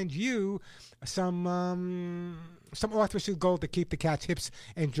going to send you some Orthrosuit Gold to keep the cat's hips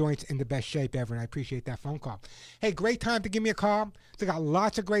and joints in the best shape ever, and I appreciate that phone call. Hey, great time to give me a call. So got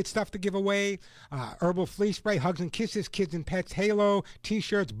lots of great stuff to give away. Herbal flea spray, Hugs and Kisses, Kids and Pets, Halo,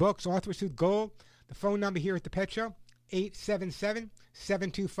 T-shirts, books, Orthrosuit Gold. The phone number here at the Pet Show,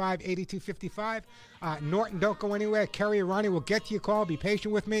 877-725-8255. Norton, don't go anywhere. Kerry or Ronnie will get to your call. Be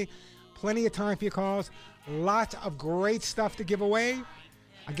patient with me. Plenty of time for your calls. Lots of great stuff to give away.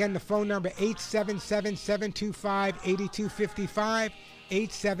 Again, the phone number, 877-725-8255,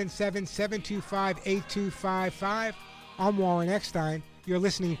 877-725-8255. I'm Warren Eckstein. You're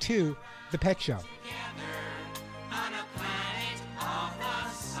listening to The Pet Show. On a planet of the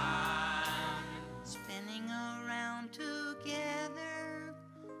sun, spinning around together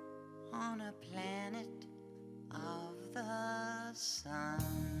on a planet of the sun.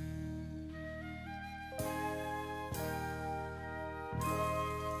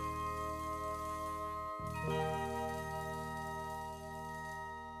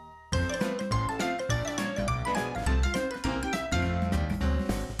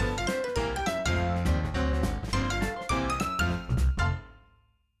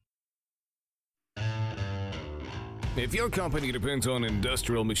 If your company depends on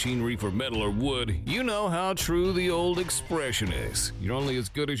industrial machinery for metal or wood, you know how true the old expression is. You're only as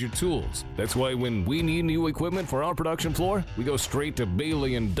good as your tools. That's why when we need new equipment for our production floor, we go straight to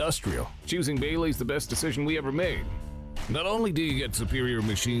Bailey Industrial. Choosing Bailey's the best decision we ever made. Not only do you get superior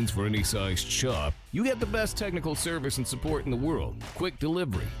machines for any size shop, you get the best technical service and support in the world. Quick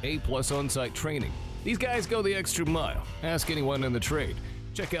delivery, A+ on-site training. These guys go the extra mile. Ask anyone in the trade.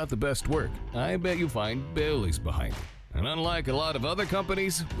 Check out the best work. I bet you find Bailey's behind it. And unlike a lot of other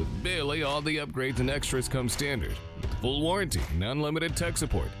companies, with Bailey, all the upgrades and extras come standard. With full warranty and unlimited tech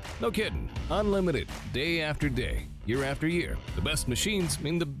support. No kidding. Unlimited, day after day, year after year. The best machines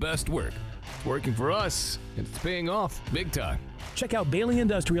mean the best work. It's working for us, and it's paying off big time. Check out Bailey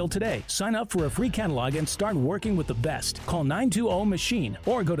Industrial today. Sign up for a free catalog and start working with the best. Call 920-MACHINE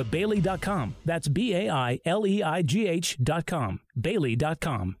or go to Bailey.com. That's BAILEIGH.com.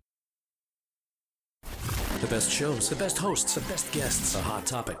 Bailey.com. The best shows, the best hosts, the best guests, the hot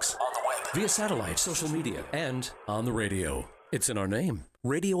topics. On the web, via satellite, social media, and on the radio. It's in our name.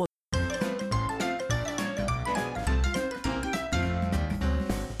 Radio. Warren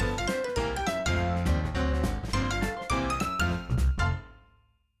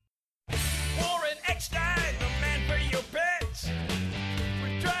Eckstein, the man for your pets.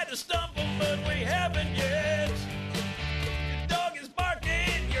 We tried to stumble, but we haven't yet. Your dog is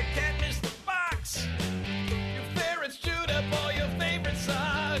barking, your cat missed the box. Your ferrets chewed up all your favorite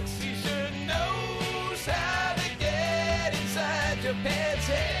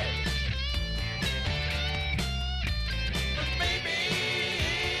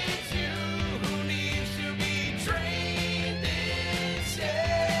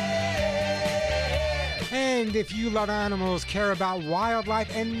And if you love animals, care about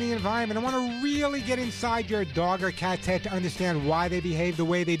wildlife and the environment, and want to really get inside your dog or cat's head to understand why they behave the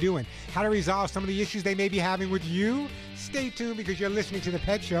way they do and how to resolve some of the issues they may be having with you, stay tuned because you're listening to The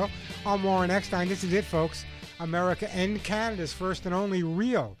Pet Show. I'm Warren Eckstein. This is it, folks. America and Canada's first and only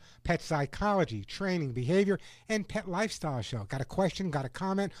real pet psychology, training, behavior, and pet lifestyle show. Got a question, got a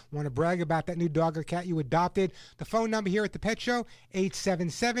comment, want to brag about that new dog or cat you adopted? The phone number here at the Pet Show,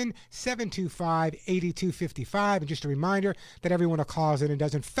 877-725-8255. And just a reminder that everyone who calls in and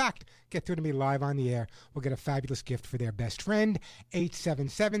does in fact get through to me live on the air will get a fabulous gift for their best friend.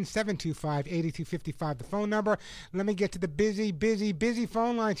 877-725-8255, the phone number. Let me get to the busy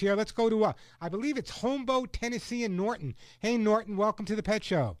phone lines here. Let's go to, I believe it's Homeboat, Tennessee in Norton. Hey, Norton, welcome to the Pet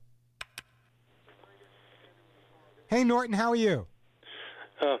Show. Hey, Norton, how are you?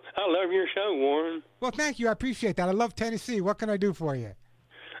 I love your show, Warren. Well, thank you. I appreciate that. I love Tennessee. What can I do for you?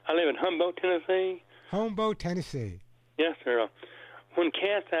 I live in Humboldt, Tennessee. Humboldt, Tennessee. Yes, sir. When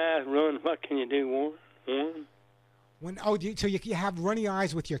cat's eyes run, what can you do, Warren? So you have runny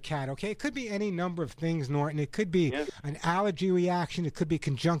eyes with your cat, okay? It could be any number of things, Norton. It could be an allergy reaction. It could be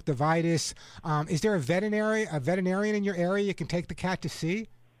conjunctivitis. Is there a veterinarian in your area you can take the cat to see?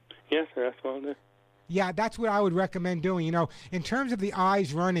 Yes, sir. That's what I'll do. Yeah, that's what I would recommend doing. You know, in terms of the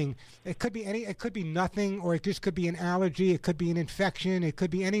eyes running, it could be nothing, or it just could be an allergy. It could be an infection. It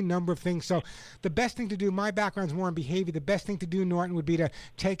could be any number of things. So the best thing to do, my background's more in behavior. The best thing to do, Norton, would be to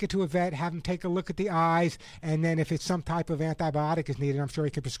take it to a vet, have him take a look at the eyes, and then if it's some type of antibiotic is needed, I'm sure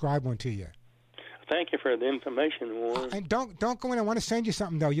he can prescribe one to you. Thank you for the information, Warren. And don't go in. I want to send you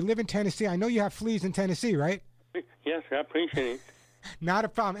something, though. You live in Tennessee. I know you have fleas in Tennessee, right? Yes, sir. I appreciate it. Not a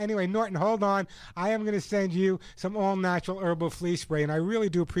problem. Anyway, Norton, hold on. I am going to send you some all-natural herbal flea spray, and I really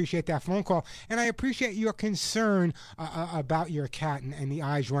do appreciate that phone call, and I appreciate your concern about your cat and the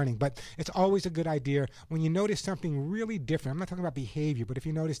eyes running. But it's always a good idea when you notice something really different. I'm not talking about behavior, but if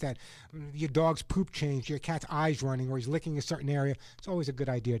you notice that your dog's poop changed, your cat's eyes running, or he's licking a certain area, it's always a good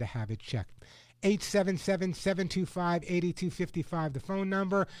idea to have it checked. 877-725-8255, the phone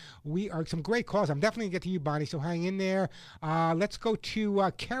number. We are some great calls. I'm definitely going to get to you, Bonnie, so hang in there. Let's go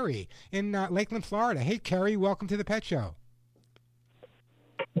to Kerry in Lakeland, Florida. Hey, Kerry, welcome to the Pet Show.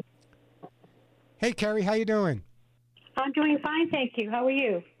 Hey, Kerry, how you doing? I'm doing fine, thank you. How are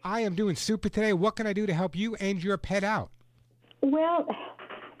you? I am doing super today. What can I do to help you and your pet out? Well,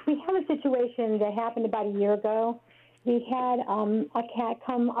 we have a situation that happened about a year ago. We had a cat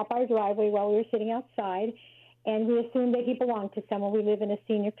come up our driveway while we were sitting outside, and we assumed that he belonged to someone. We live in a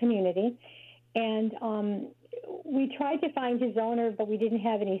senior community, and we tried to find his owner, but we didn't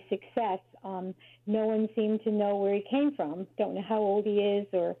have any success. No one seemed to know where he came from, don't know how old he is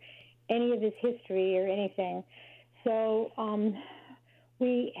or any of his history or anything. So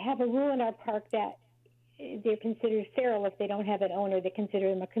we have a rule in our park that they're considered feral if they don't have an owner. They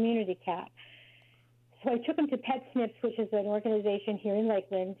consider them a community cat. So I took him to Pet Snips, which is an organization here in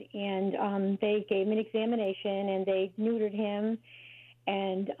Lakeland, and they gave him an examination, and they neutered him,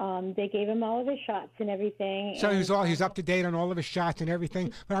 and they gave him all of his shots and everything. So he's up to date on all of his shots and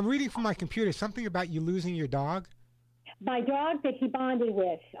everything. But I'm reading from my computer something about you losing your dog. My dog that he bonded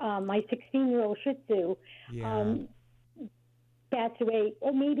with, my 16-year-old Shih Tzu, passed away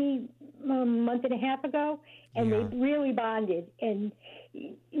maybe a month and a half ago, and they really bonded. And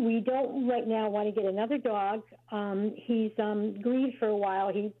we don't right now want to get another dog. He's grieved for a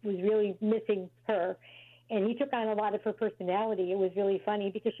while. He was really missing her, and he took on a lot of her personality. It was really funny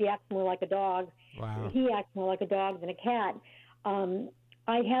because she acts more like a dog. Wow. He acts more like a dog than a cat. I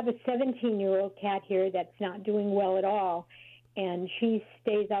have a 17-year-old cat here that's not doing well at all, and she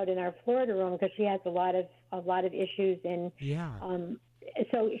stays out in our Florida room because she has a lot of issues, and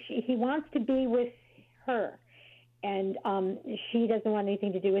so he wants to be with her, and she doesn't want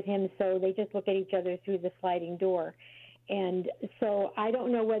anything to do with him. So they just look at each other through the sliding door, and so I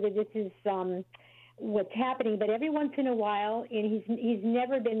don't know whether this is what's happening, but every once in a while, and he's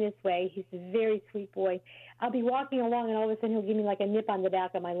never been this way. He's a very sweet boy. I'll be walking along, and all of a sudden he'll give me like a nip on the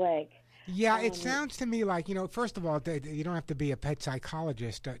back of my leg. Yeah, it sounds to me like, first of all, you don't have to be a pet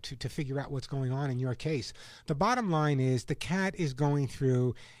psychologist to figure out what's going on in your case. The bottom line is the cat is going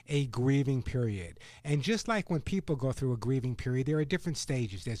through a grieving period. And just like when people go through a grieving period, there are different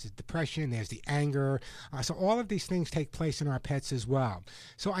stages. There's the depression, there's the anger. So all of these things take place in our pets as well.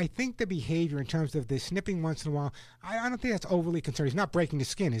 So I think the behavior in terms of the snipping once in a while, I don't think that's overly concerned. He's not breaking the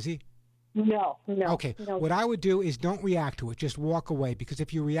skin, is he? No. Okay. No. What I would do is don't react to it. Just walk away, because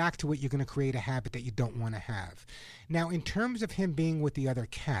if you react to it, you're going to create a habit that you don't want to have. Now, in terms of him being with the other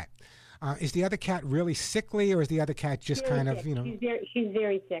cat, Is the other cat really sickly, or is the other cat just Very kind of, sick. you know? She's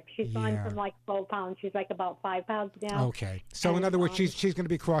very sick. She's gone Yeah. from like 12 pounds. She's like about 5 pounds now. Okay. So in And, other words, she's going to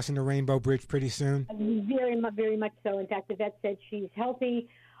be crossing the Rainbow Bridge pretty soon? Very much so. In fact, the vet said she's healthy.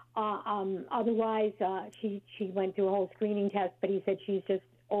 Otherwise, she went through a whole screening test, but he said she's just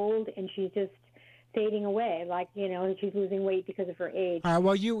old and she's just fading away. Like, you know, she's losing weight because of her age. All right,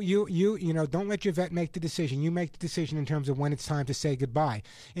 well, you know, don't let your vet make the decision. You make the decision in terms of when it's time to say goodbye.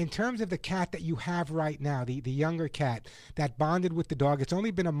 In terms of the cat that you have right now, the younger cat that bonded with the dog, it's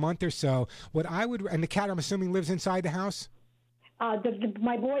only been a month or so. And the cat, I'm assuming, lives inside the house?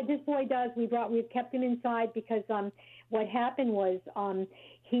 This boy does. We've kept him inside because what happened was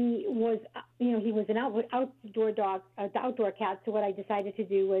he was an outdoor dog, outdoor cat. So what I decided to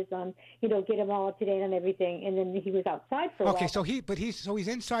do was get him all up to date on everything, and then he was outside for a while. Okay, so he's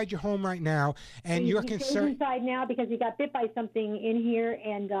inside your home right now, and you're concerned. He's inside now because he got bit by something in here,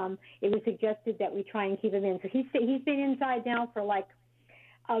 and it was suggested that we try and keep him in. So he's been inside now for like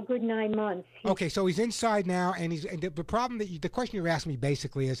a good 9 months. Okay, so he's inside now, and the problem the question you're asking me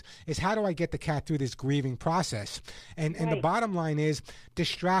basically is how do I get the cat through this grieving process? And the bottom line is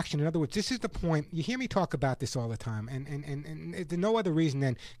distraction. In other words, this is the point. You hear me talk about this all the time, and there's no other reason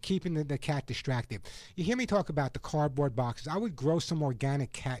than keeping the cat distracted. You hear me talk about the cardboard boxes. I would grow some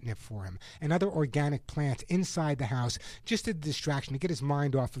organic catnip for him and other organic plants inside the house, just a distraction to get his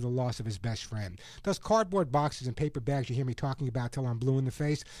mind off of the loss of his best friend. Those cardboard boxes and paper bags you hear me talking about till I'm blue in the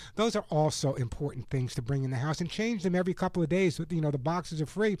face, those are also important things to bring in the house, and change them every couple of days. You know, the boxes are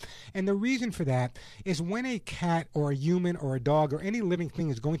free. And the reason for that is when a cat or a human or a dog or any living thing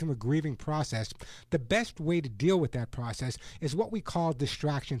is going through a grieving process, the best way to deal with that process is what we call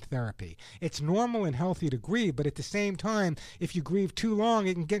distraction therapy. It's normal and healthy to grieve, but at the same time, if you grieve too long,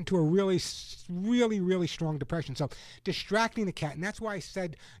 it can get into a really strong depression. So distracting the cat, and that's why I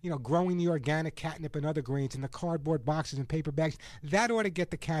said, growing the organic catnip and other greens in the cardboard boxes and paper bags, that ought to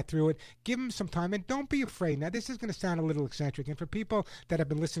get the cat through it. Give him some time, and don't be afraid. Now, this is going to sound a little eccentric, and for people that have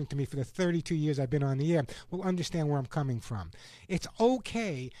been listening to me for the 32 years I've been on the air will understand where I'm coming from. It's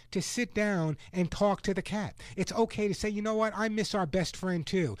okay to sit down and talk to the cat. It's okay to say, you know what, I miss our best friend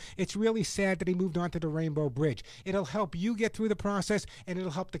too. It's really sad that he moved on to the Rainbow Bridge. It'll help you get through the process, and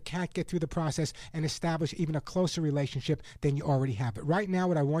it'll help the cat get through the process and establish even a closer relationship than you already have. But right now,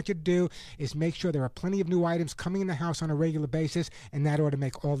 what I want you to do is make sure there are plenty of new items coming in the house on a regular basis, and that ought to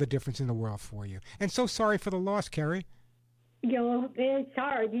make all the difference in the world for you. And so sorry for the loss, Carrie. It's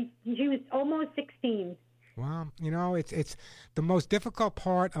hard. She was almost 16. Well, it's the most difficult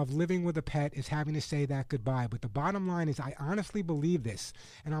part of living with a pet is having to say that goodbye. But the bottom line is I honestly believe this,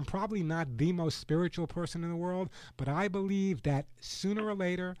 and I'm probably not the most spiritual person in the world, but I believe that sooner or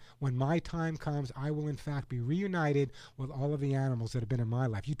later, when my time comes, I will in fact be reunited with all of the animals that have been in my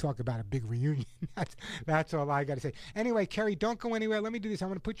life. You talk about a big reunion. That's all I got to say. Anyway, Carrie, don't go anywhere. Let me do this. I'm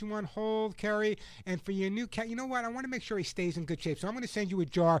going to put you on hold, Carrie. And for your new cat, you know what? I want to make sure he stays in good shape. So I'm going to send you a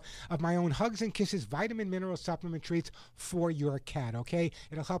jar of my own Hugs and Kisses vitamin mineral supplement treats for your cat, okay?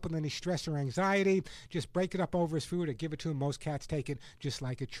 It'll help with any stress or anxiety. Just break it up over his food or give it to him. Most cats take it just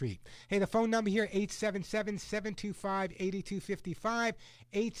like a treat. Hey, the phone number here, 877-725-8255,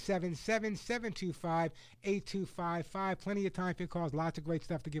 877-725-8255. Plenty of time for your calls. Lots of great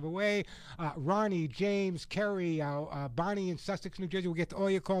stuff to give away. Ronnie, James, Kerry, Bonnie in Sussex, New Jersey. We'll get to all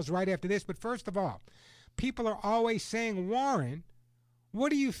your calls right after this. But first of all, people are always saying, Warren, what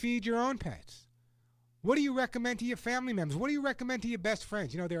do you feed your own pets? What do you recommend to your family members? What do you recommend to your best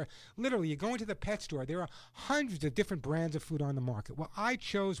friends? There are literally, you go into the pet store, there are hundreds of different brands of food on the market. Well, I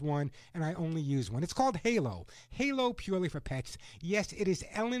chose one, and I only use one. It's called Halo. Halo Purely for Pets. Yes, it is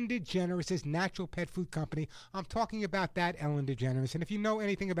Ellen DeGeneres' natural pet food company. I'm talking about that Ellen DeGeneres. And if you know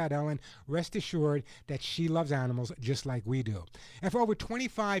anything about Ellen, rest assured that she loves animals just like we do. And for over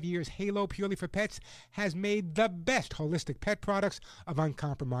 25 years, Halo Purely for Pets has made the best holistic pet products of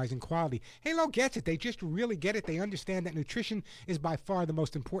uncompromising quality. Halo gets it. They just really get it. They understand that nutrition is by far the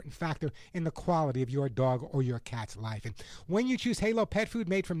most important factor in the quality of your dog or your cat's life. And when you choose Halo pet food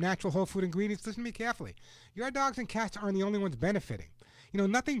made from natural whole food ingredients, listen to me carefully. Your dogs and cats aren't the only ones benefiting.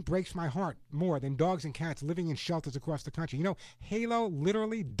 Nothing breaks my heart more than dogs and cats living in shelters across the country. Halo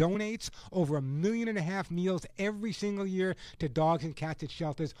literally donates over 1.5 million meals every single year to dogs and cats at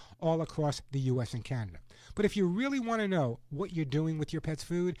shelters all across the U.S. and Canada. But if you really want to know what you're doing with your pet's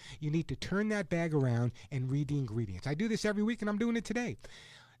food, you need to turn that bag around and read the ingredients. I do this every week, and I'm doing it today.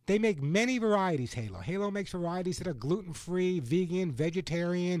 They make many varieties, Halo. Halo makes varieties that are gluten-free, vegan,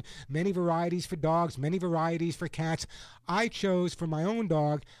 vegetarian, many varieties for dogs, many varieties for cats. I chose for my own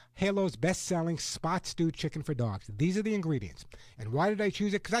dog Halo's best-selling spot stewed chicken for dogs. These are the ingredients. And why did I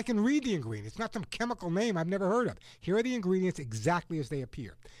choose it? Because I can read the ingredients. It's not some chemical name I've never heard of. Here are the ingredients exactly as they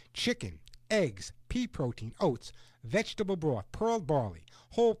appear. Chicken, eggs, pea protein, oats, vegetable broth, pearl barley,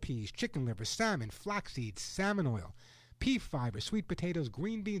 whole peas, chicken liver, salmon, flax seeds, salmon oil, pea fiber, sweet potatoes,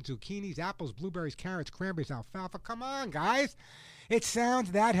 green beans, zucchinis, apples, blueberries, carrots, cranberries, alfalfa. Come on, guys. It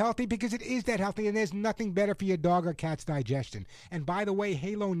sounds that healthy because it is that healthy, and there's nothing better for your dog or cat's digestion. And by the way,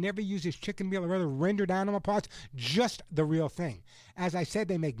 Halo never uses chicken meal or other rendered animal parts, just the real thing. As I said,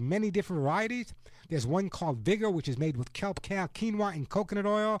 they make many different varieties. There's one called Vigor, which is made with kelp, kale, quinoa, and coconut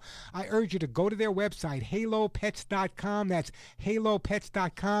oil. I urge you to go to their website, halopets.com. That's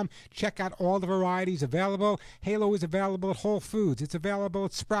halopets.com. Check out all the varieties available. Halo is available at Whole Foods. It's available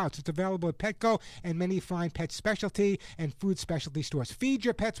at Sprouts. It's available at Petco and many fine pet specialty and food specialty stores. Feed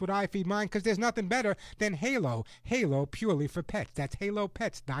your pets what I feed mine, because there's nothing better than Halo. Halo purely for pets. That's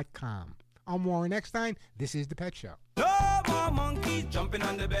halopets.com. I'm Warren Eckstein. This is The Pet Show. No more monkeys jumping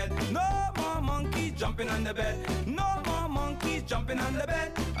on the bed. No more monkeys jumping on the bed. No more monkeys jumping on the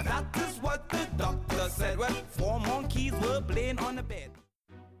bed. That is what the doctor said. Well, 4 monkeys were playing on the bed.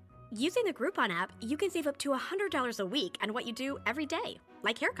 Using the Groupon app, you can save up to $100 a week on what you do every day,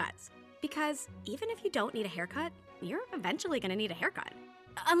 like haircuts. Because even if you don't need a haircut, you're eventually going to need a haircut.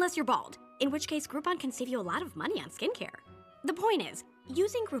 Unless you're bald, in which case Groupon can save you a lot of money on skincare. The point is,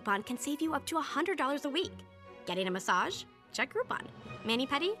 using Groupon can save you up to $100 a week. Getting a massage? Check Groupon.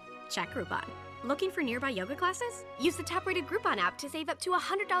 Mani-pedi? Check Groupon. Looking for nearby yoga classes? Use the top-rated Groupon app to save up to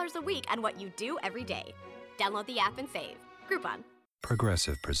 $100 a week on what you do every day. Download the app and save. Groupon.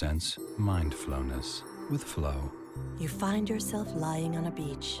 Progressive presents Mindfulness with Flow. You find yourself lying on a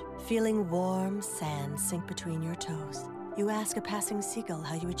beach, feeling warm sand sink between your toes. You ask a passing seagull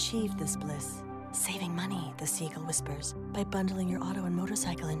how you achieved this bliss. Saving money, the seagull whispers, by bundling your auto and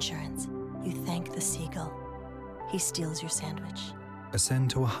motorcycle insurance. You thank the seagull. He steals your sandwich. Ascend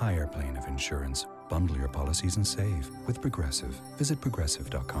to a higher plane of insurance. Bundle your policies and save with Progressive. Visit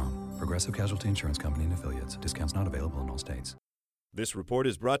Progressive.com. Progressive Casualty Insurance Company and Affiliates. Discounts not available in all states. This report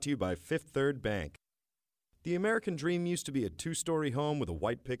is brought to you by Fifth Third Bank. The American dream used to be a 2-story home with a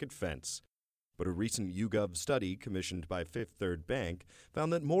white picket fence. But a recent YouGov study commissioned by Fifth Third Bank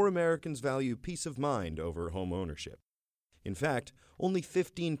found that more Americans value peace of mind over home ownership. In fact, only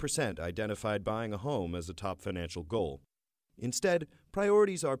 15% identified buying a home as a top financial goal. Instead,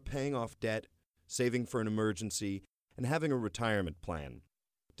 priorities are paying off debt, saving for an emergency, and having a retirement plan.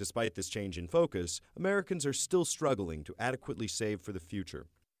 Despite this change in focus, Americans are still struggling to adequately save for the future.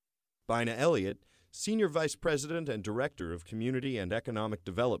 Bina Elliott, Senior Vice President and Director of Community and Economic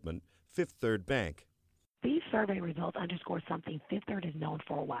Development, Fifth Third Bank. These survey results underscore something Fifth Third has known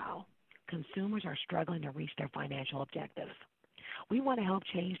for a while. Consumers are struggling to reach their financial objectives. We want to help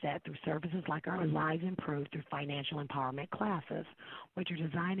change that through services like our Lives Improved through financial empowerment classes, which are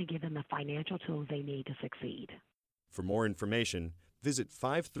designed to give them the financial tools they need to succeed. For more information, visit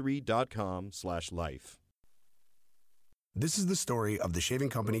 53.com/life. This is the story of the shaving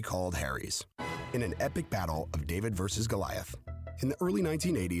company called Harry's. In an epic battle of David versus Goliath. In the early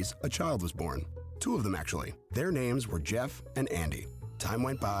 1980s, a child was born. 2 of them, actually. Their names were Jeff and Andy. Time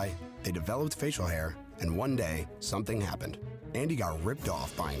went by, they developed facial hair, and one day, something happened. Andy got ripped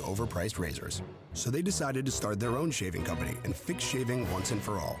off buying overpriced razors. So they decided to start their own shaving company and fix shaving once and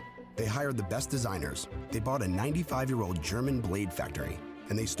for all. They hired the best designers. They bought a 95-year-old German blade factory.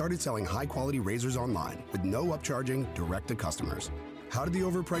 And they started selling high-quality razors online with no upcharging, direct to customers. How did the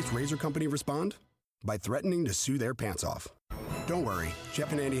overpriced razor company respond? By threatening to sue their pants off. Don't worry,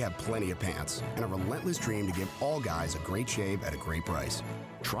 Jeff and Andy have plenty of pants and a relentless dream to give all guys a great shave at a great price.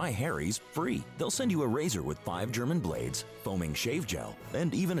 Try Harry's free. They'll send you a razor with 5 German blades, foaming shave gel,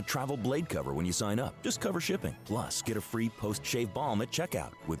 and even a travel blade cover when you sign up. Just cover shipping. Plus, get a free post-shave balm at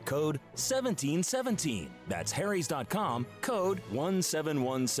checkout with code 1717. That's harrys.com, code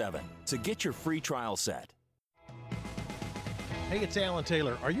 1717 to get your free trial set. Hey, it's Alan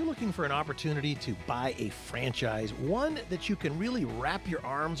Taylor. Are you looking for an opportunity to buy a franchise, one that you can really wrap your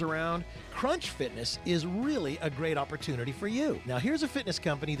arms around? Crunch Fitness is really a great opportunity for you. Now, here's a fitness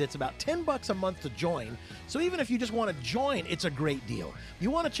company that's about $10 a month to join, so even if you just want to join, it's a great deal.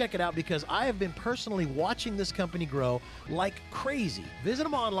 You want to check it out because I have been personally watching this company grow like crazy. Visit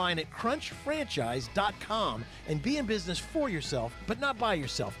them online at crunchfranchise.com and be in business for yourself, but not by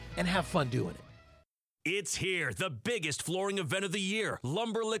yourself, and have fun doing it. It's here, the biggest flooring event of the year.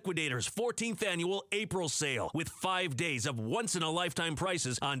 Lumber Liquidators' 14th annual April sale with 5 days of once-in-a-lifetime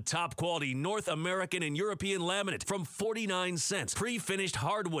prices on top-quality North American and European laminate from 49 cents. Pre-finished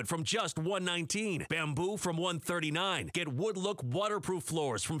hardwood from just $1.19. Bamboo from $1.39. Get wood-look waterproof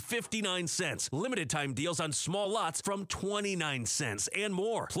floors from 59 cents. Limited-time deals on small lots from 29 cents and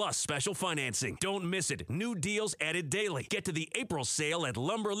more. Plus special financing. Don't miss it. New deals added daily. Get to the April sale at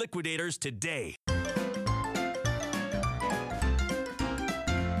Lumber Liquidators today.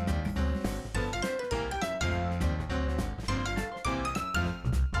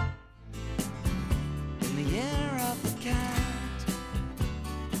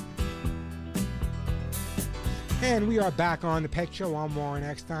 And we are back on The Pet Show. I'm Warren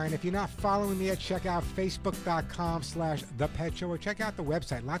Eckstein. If you're not following me yet, check out facebook.com/The Pet Show or check out the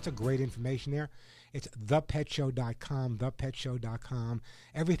website. Lots of great information there. It's thepetshow.com, thepetshow.com.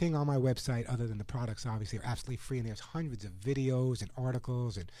 Everything on my website, other than the products, obviously, are absolutely free. And there's hundreds of videos and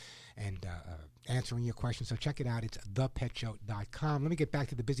articles and answering your questions. So check it out. It's thepetshow.com. Let me get back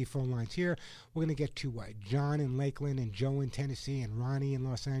to the busy phone lines here. We're going to get to John in Lakeland and Joe in Tennessee and Ronnie in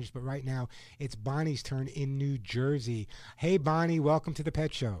Los Angeles. But right now, it's Bonnie's turn in New Jersey. Hey, Bonnie, welcome to the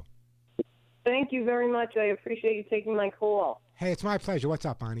Pet Show. Thank you very much. I appreciate you taking my call. Hey, it's my pleasure. What's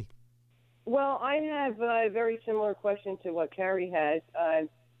up, Bonnie? Well, I have a very similar question to what Carrie has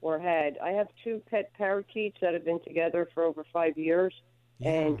or had. I have two pet parakeets that have been together for over 5 years. Yeah.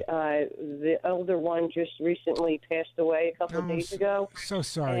 And the elder one just recently passed away a couple of days ago. So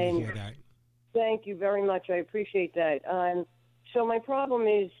sorry to hear that. Thank you very much. I appreciate that. So my problem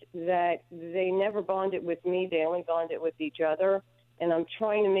is that they never bonded with me. They only bonded with each other. And I'm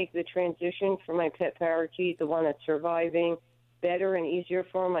trying to make the transition for my pet parakeet, the one that's surviving, better and easier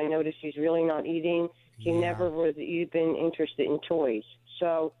for him. I noticed he's really not eating. He never was even interested in toys.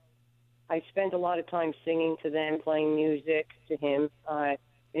 So I spend a lot of time singing to them, playing music to him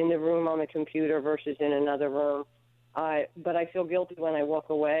in the room on the computer versus in another room. But I feel guilty when I walk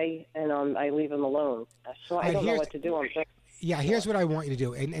away and I leave him alone. So I don't know what to do. Here's what I want you to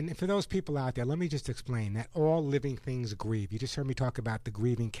do. And for those people out there, let me just explain that all living things grieve. You just heard me talk about the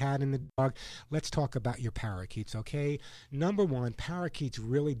grieving cat and the dog. Let's talk about your parakeets, okay? Number one, parakeets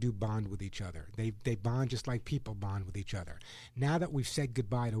really do bond with each other. They bond just like people bond with each other. Now that we've said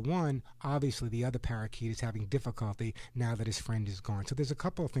goodbye to one, obviously the other parakeet is having difficulty now that his friend is gone. So there's a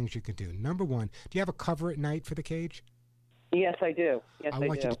couple of things you can do. Number one, do you have a cover at night for the cage? Yes, I do. I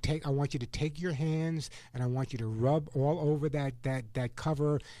want you to take your hands and I want you to rub all over that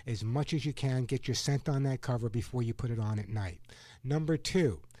cover as much as you can. Get your scent on that cover before you put it on at night. Number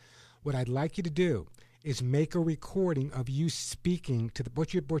two, what I'd like you to do is make a recording of you speaking to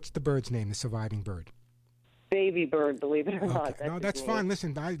what's the bird's name, the surviving bird? Baby bird, believe it or not. No, that's fine.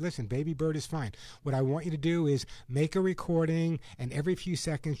 Listen, baby bird is fine. What I want you to do is make a recording, and every few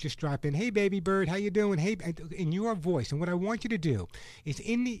seconds just drop in, "Hey, baby bird, how you doing?" Hey, in your voice. And what I want you to do is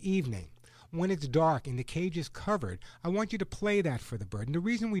in the evening, when it's dark and the cage is covered, I want you to play that for the bird. And the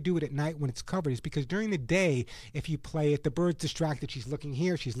reason we do it at night when it's covered is because during the day, if you play it, the bird's distracted. She's looking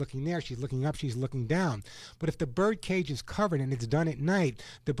here, she's looking there, she's looking up, she's looking down. But if the bird cage is covered and it's done at night,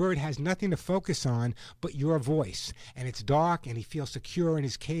 the bird has nothing to focus on but your voice. And it's dark and he feels secure in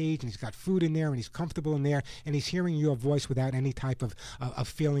his cage and he's got food in there and he's comfortable in there and he's hearing your voice without any type of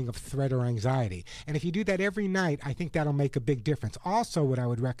feeling of threat or anxiety. And if you do that every night, I think that'll make a big difference. Also, what I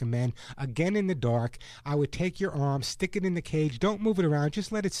would recommend, again in the dark, I would take your arm, stick it in the cage, don't move it around,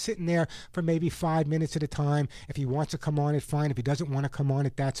 just let it sit in there for maybe 5 minutes at a time. If he wants to come on it, fine. If he doesn't want to come on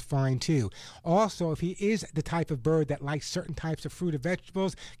it, that's fine too. Also, if he is the type of bird that likes certain types of fruit or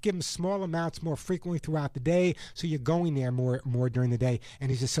vegetables, give him small amounts more frequently throughout the day so you're going there more during the day and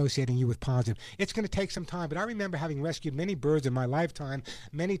he's associating you with positive. It's going to take some time, but I remember having rescued many birds in my lifetime,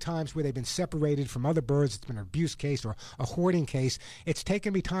 many times where they've been separated from other birds. It's been an abuse case or a hoarding case. It's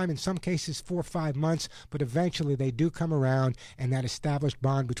taken me time, in some cases 4 or 5 months, but eventually they do come around and that established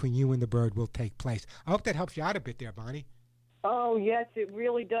bond between you and the bird will take place. I hope that helps you out a bit there, Bonnie. Oh, yes, it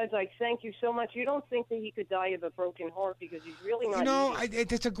really does. I thank you so much. You don't think that he could die of a broken heart because he's really not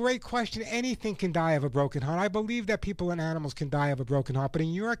it's a great question. Anything can die of a broken heart. I believe that people and animals can die of a broken heart, but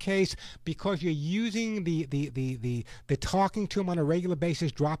in your case, because you're using the talking to him on a regular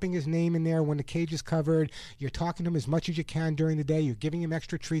basis, dropping his name in there when the cage is covered, you're talking to him as much as you can during the day, you're giving him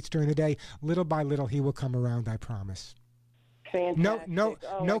extra treats during the day, little by little he will come around, I promise. Fantastic.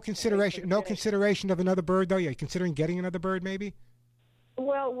 No consideration of another bird, though? Are you considering getting another bird, maybe?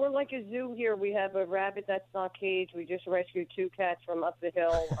 Well, we're like a zoo here. We have a rabbit that's not caged. We just rescued 2 cats from up the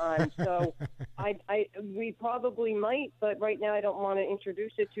hill. So we probably might, but right now I don't want to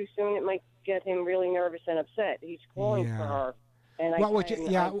introduce it too soon. It might get him really nervous and upset. He's calling for her. And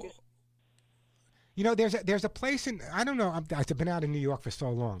You know, there's a place in, I don't know, I've been out in New York for so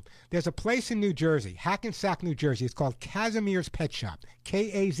long. There's a place in New Jersey, Hackensack, New Jersey. It's called Casimir's Pet Shop,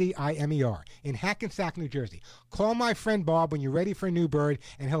 Kazimer, in Hackensack, New Jersey. Call my friend Bob when you're ready for a new bird,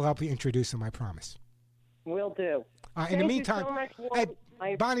 and he'll help you introduce him, I promise. Will do. In the meantime,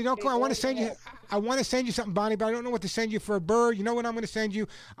 Bonnie, don't go. I want to send you something, Bonnie, but I don't know what to send you for a bird. You know what I'm going to send you?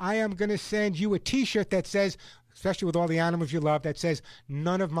 I am going to send you a T-shirt that says, especially with all the animals you love, that says,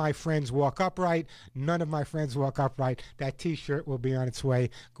 "None of my friends walk upright. None of my friends walk upright." That T-shirt will be on its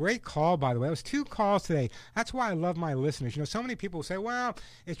way. Great call, by the way. It was 2 calls today. That's why I love my listeners. You know, so many people say, well,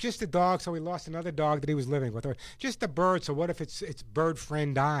 it's just a dog, so he lost another dog that he was living with. Or just a bird, so what if its bird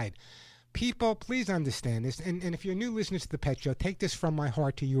friend died? People, please understand this, and if you're new listeners to the Pet Show, take this from my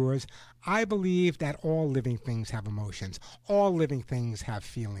heart to yours. I believe that all living things have emotions. All living things have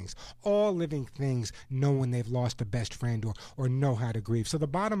feelings. All living things know when they've lost a best friend or know how to grieve. So the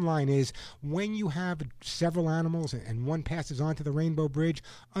bottom line is, when you have several animals and one passes on to the Rainbow Bridge,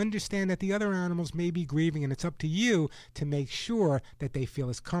 understand that the other animals may be grieving, and it's up to you to make sure that they feel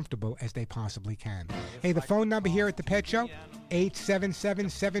as comfortable as they possibly can. Hey, the phone number here at the Pet Show,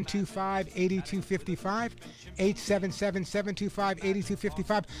 877-725-8255,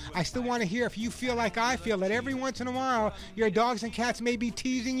 877-725-8255. I still want to hear if you feel like I feel, that every once in a while your dogs and cats may be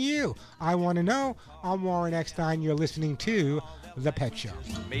teasing you. I want to know. I'm Warren Eckstein. You're listening to The Pet Show.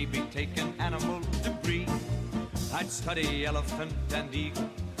 Maybe take an animal to breed. I'd study elephant and eagle,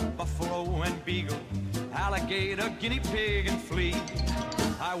 buffalo and beagle, alligator, guinea pig and flea.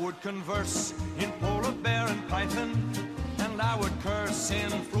 I would converse in polar bear and python, and I would curse in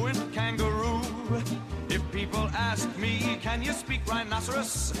fluent kangaroo. If people asked me, can you speak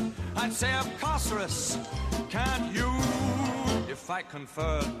rhinoceros? I'd say, of course, can't you? If I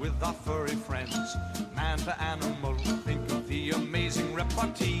conferred with our furry friends, man to animal, think of the amazing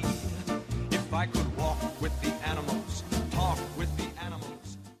repartee. If I could walk with the animals, talk with the animals.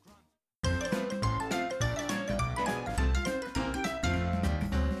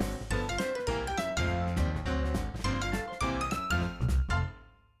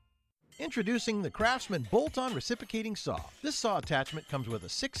 Introducing the Craftsman Bolt-On Reciprocating Saw. This saw attachment comes with a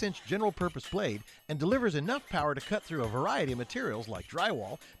 6-inch general-purpose blade and delivers enough power to cut through a variety of materials like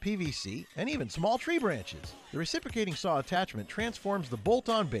drywall, PVC, and even small tree branches. The reciprocating saw attachment transforms the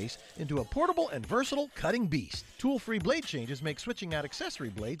bolt-on base into a portable and versatile cutting beast. Tool-free blade changes make switching out accessory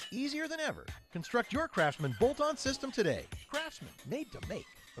blades easier than ever. Construct your Craftsman Bolt-On system today. Craftsman, made to make.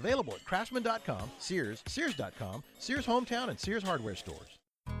 Available at Craftsman.com, Sears, Sears.com, Sears Hometown, and Sears Hardware stores.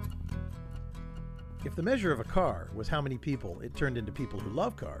 If the measure of a car was how many people it turned into people who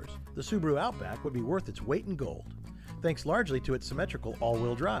love cars, the Subaru Outback would be worth its weight in gold, thanks largely to its symmetrical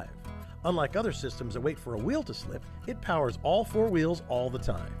all-wheel drive. Unlike other systems that wait for a wheel to slip, it powers all 4 wheels all the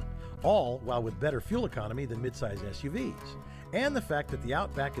time, all while with better fuel economy than midsize SUVs. And the fact that the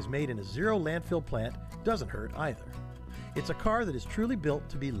Outback is made in a zero landfill plant doesn't hurt either. It's a car that is truly built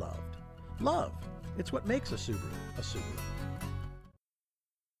to be loved. Love. It's what makes a Subaru a Subaru.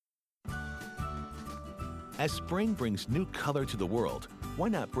 As spring brings new color to the world, why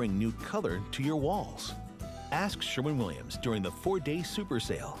not bring new color to your walls? Ask Sherwin-Williams during the 4-day super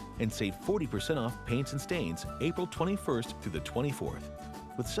sale and save 40% off paints and stains April 21st through the 24th.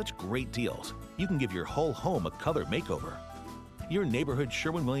 With such great deals, you can give your whole home a color makeover. Your neighborhood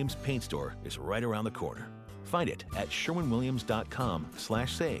Sherwin-Williams paint store is right around the corner. Find it at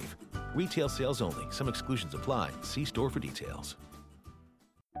sherwinwilliams.com/save. Retail sales only. Some exclusions apply. See store for details.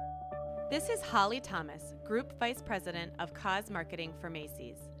 This is Holly Thomas, Group Vice President of Cause Marketing for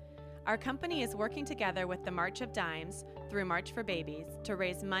Macy's. Our company is working together with the March of Dimes through March for Babies to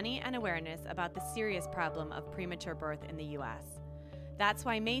raise money and awareness about the serious problem of premature birth in the U.S. That's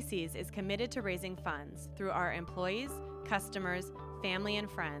why Macy's is committed to raising funds through our employees, customers, family, and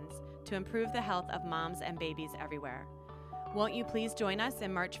friends to improve the health of moms and babies everywhere. Won't you please join us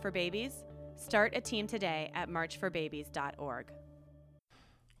in March for Babies? Start a team today at marchforbabies.org.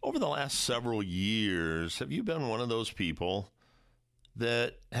 Over the last several years, have you been one of those people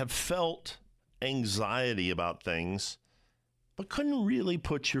that have felt anxiety about things, but couldn't really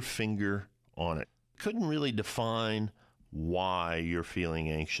put your finger on it? Couldn't really define why you're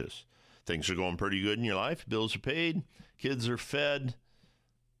feeling anxious? Things are going pretty good in your life. Bills are paid. Kids are fed.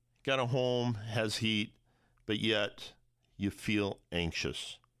 Got a home, has heat, but yet you feel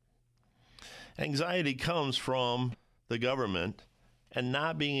anxious. Anxiety comes from the government and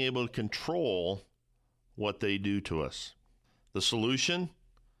not being able to control what they do to us. The solution?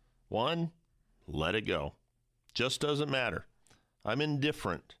 One, let it go. Just doesn't matter. I'm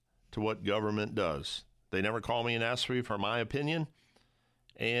indifferent to what government does. They never call me and ask me for my opinion,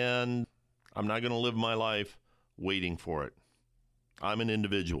 and I'm not going to live my life waiting for it. I'm an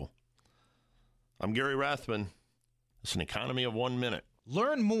individual. I'm Gary Rathman. It's an economy of 1 minute.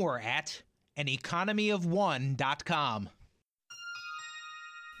 Learn more at aneconomyofone.com.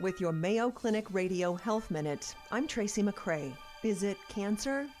 With your Mayo Clinic Radio Health Minute, I'm Tracy McCrae. Is it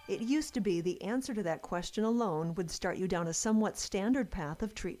cancer? It used to be the answer to that question alone would start you down a somewhat standard path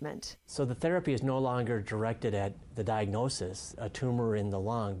of treatment. So the therapy is no longer directed at the diagnosis, a tumor in the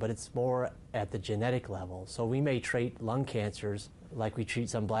lung, but it's more at the genetic level. So we may treat lung cancers like we treat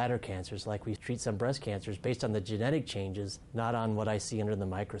some bladder cancers, like we treat some breast cancers, based on the genetic changes, not on what I see under the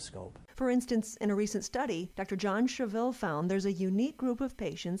microscope. For instance, in a recent study, Dr. John Cheville found there's a unique group of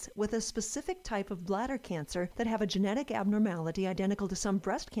patients with a specific type of bladder cancer that have a genetic abnormality identical to some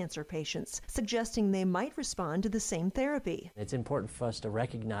breast cancer patients, suggesting they might respond to the same therapy. It's important for us to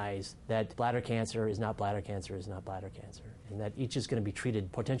recognize that bladder cancer is not bladder cancer is not bladder cancer, and that each is going to be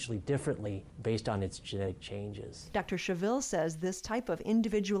treated potentially differently based on its genetic changes. Dr. Cheville says this type of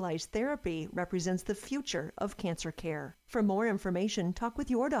individualized therapy represents the future of cancer care. For more information, talk with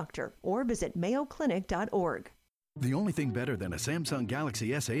your doctor or visit mayoclinic.org. The only thing better than a Samsung Galaxy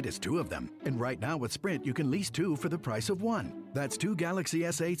S8 is two of them. And right now with Sprint, you can lease two for the price of one. That's two Galaxy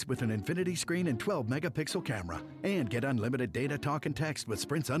S8s with an infinity screen and 12-megapixel camera. And get unlimited data, talk, and text with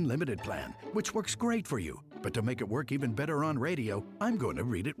Sprint's Unlimited plan, which works great for you. But to make it work even better on radio, I'm going to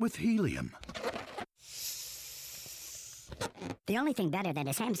read it with helium. The only thing better than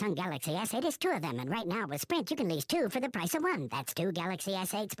a Samsung Galaxy S8 is two of them, and right now with Sprint, you can lease two for the price of one. That's two Galaxy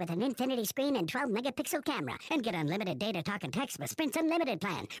S8s with an infinity screen and 12-megapixel camera, and get unlimited data, talk, and text with Sprint's Unlimited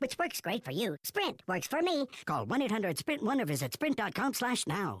plan, which works great for you. Sprint works for me. Call 1-800-SPRINT1 or visit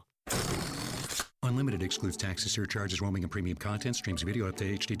sprint.com/now. Unlimited excludes taxes, surcharges, roaming, and premium content. Streams video up to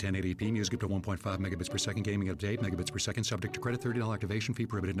HD 1080p. Music up to 1.5 megabits per second. Gaming up to 8 megabits per second. Subject to credit. $30 activation fee.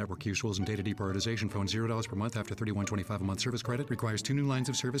 Prohibited network use rules and data deprioritization. Phone $0 per month after $31.25 a month service credit. Requires 2 new lines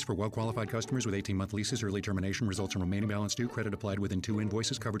of service for well-qualified customers with 18-month leases. Early termination results in remaining balance due. Credit applied within 2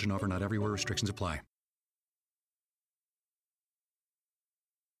 invoices. Coverage and offer not everywhere. Restrictions apply.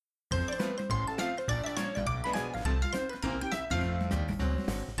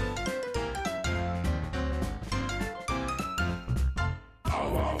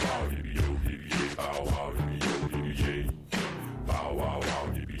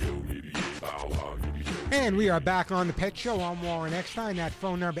 And we are back on the Pet Show. I'm Warren Eckstein. That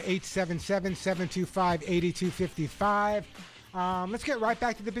phone number 877-725-8255. Let's get right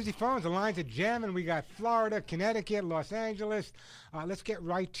back to the busy phones. The lines are jamming. We got Florida, Connecticut, Los Angeles. Let's get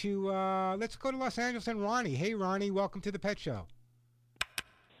right to let's go to Los Angeles and Ronnie. Hey, Ronnie, welcome to the Pet Show.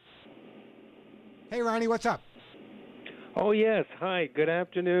 Hey, Ronnie, what's up? Oh, yes. Hi, good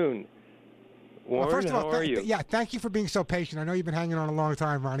afternoon. Warren, well, first of all, how are you? Yeah, thank you for being so patient. I know you've been hanging on a long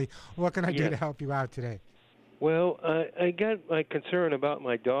time, Ronnie. What can I do to help you out today? Well, I got my concern about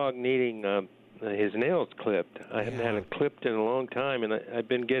my dog needing his nails clipped. I haven't had it clipped in a long time, and I've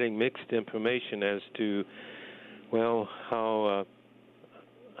been getting mixed information as to, well, how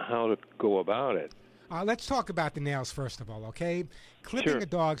to go about it. Let's talk about the nails first of all, okay? Clipping a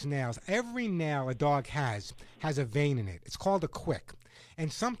dog's nails. Every nail a dog has a vein in it. It's called a quick. And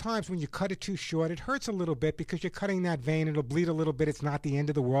sometimes when you cut it too short, it hurts a little bit because you're cutting that vein. It'll bleed a little bit. It's not the end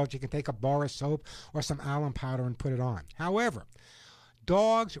of the world. You can take a bar of soap or some alum powder and put it on. However,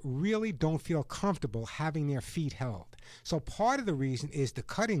 dogs really don't feel comfortable having their feet held. So part of the reason is the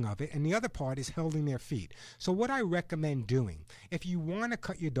cutting of it, and the other part is holding their feet. So what I recommend doing, if you want to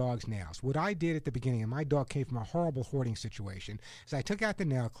cut your dog's nails, what I did at the beginning, and my dog came from a horrible hoarding situation, is I took out the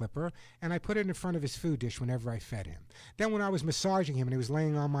nail clipper and I put it in front of his food dish whenever I fed him. Then when I was massaging him and he was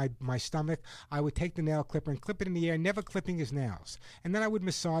laying on my stomach, I would take the nail clipper and clip it in the air, never clipping his nails. And then I would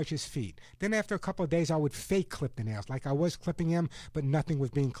massage his feet. Then after a couple of days, I would fake clip the nails, like I was clipping him, but nothing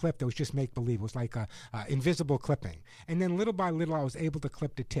was being clipped. It was just make-believe. It was like a invisible clipping. And then little by little, I was able to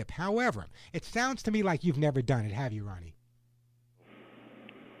clip the tip. However, it sounds to me like you've never done it, have you, Ronnie?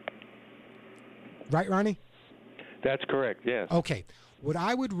 Right, Ronnie? That's correct, yes. Okay. What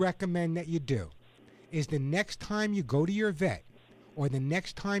I would recommend that you do is the next time you go to your vet or the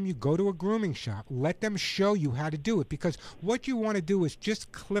next time you go to a grooming shop, let them show you how to do it, because what you want to do is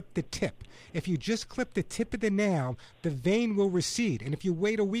just clip the tip. If you just clip the tip of the nail, the vein will recede, and if you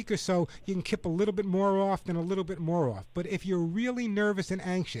wait a week or so, you can clip a little bit more off, then a little bit more off. But if you're really nervous and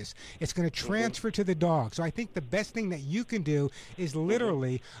anxious, it's going to transfer to the dog. So I think the best thing that you can do is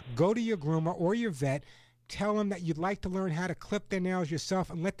literally go to your groomer or your vet, tell them that you'd like to learn how to clip their nails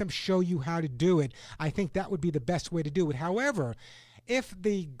yourself, and let them show you how to do it. I think that would be the best way to do it. However, if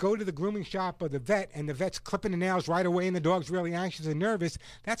they go to the grooming shop or the vet and the vet's clipping the nails right away and the dog's really anxious and nervous,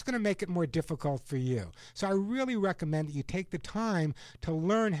 that's going to make it more difficult for you. So I really recommend that you take the time to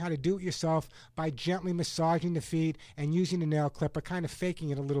learn how to do it yourself by gently massaging the feet and using the nail clipper, kind of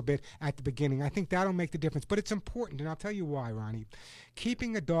faking it a little bit at the beginning. I think that'll make the difference. But it's important, and I'll tell you why, Ronnie.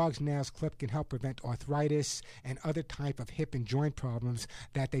 Keeping a dog's nails clipped can help prevent arthritis and other type of hip and joint problems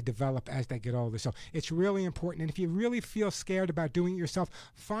that they develop as they get older. So it's really important. And if you really feel scared about doing it yourself,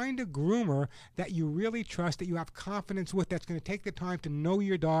 find a groomer that you really trust, that you have confidence with, that's going to take the time to know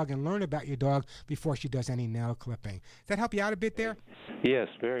your dog and learn about your dog before she does any nail clipping. Does that help you out a bit there? Yes,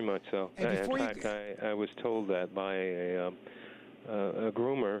 very much so. And In fact, I was told that by a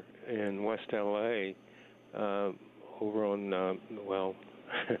groomer in West L.A., over on,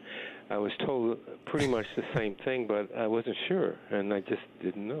 I was told pretty much the same thing, but I wasn't sure, and I just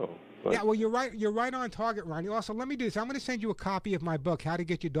didn't know. But yeah, well, you're right. You're right on target, Ronnie. Also, let me do this. I'm going to send you a copy of my book, How to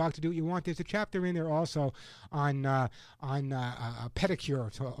Get Your Dog to Do What You Want. There's a chapter in there also on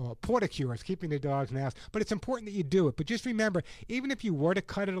pedicures or porticures, keeping the dog's nails. But it's important that you do it. But just remember, even if you were to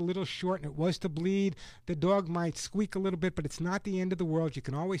cut it a little short and it was to bleed, the dog might squeak a little bit, but it's not the end of the world. You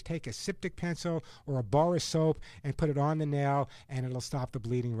can always take a Ciptic pencil or a bar of soap and put it on the nail, and it'll stop the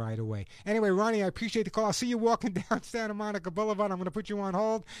bleeding right away. Anyway, Ronnie, I appreciate the call. I'll see you walking down Santa Monica Boulevard. I'm going to put you on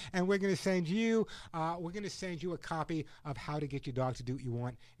hold, and we're going to send you a copy of How to Get Your Dog to Do What You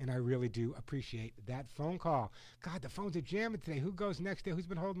Want, and I really do appreciate that phone call. God, the phones are jamming today. Who goes next there? Who's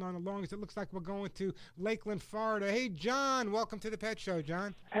been holding on the longest? It looks like we're going to Lakeland, Florida. Hey, John, welcome to the Pet Show,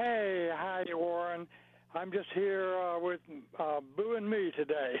 John. Hey, hi, Warren. I'm just here with Boo and me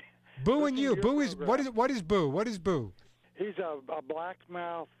today. Boo and you. Boo is what is Boo? What is Boo? He's a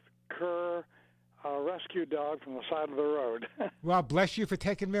blackmouth cur. A rescue dog from the side of the road. Well, bless you for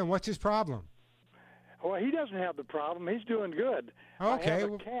taking him in. What's his problem? Well, he doesn't have the problem. He's doing good. Okay. I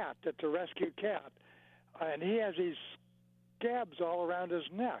have a cat that's a rescue cat, and he has these scabs all around his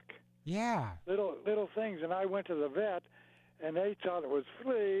neck. Yeah. Little things, and I went to the vet, and they thought it was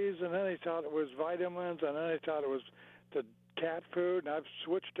fleas, and then they thought it was vitamins, and then they thought it was the cat food, and I've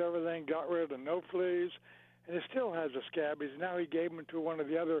switched everything, got rid of the no fleas, and it still has the scabies. Now he gave them to one of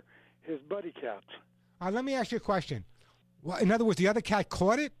the other his buddy cats. Let me ask you a question. Well, in other words, the other cat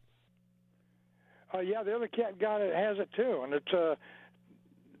caught it? Yeah, the other cat has it too, and it's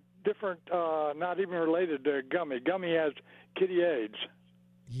different, not even related to Gummy. Gummy has kitty AIDS.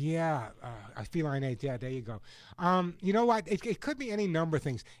 Yeah, feline AIDS. Yeah, there you go. You know what? It could be any number of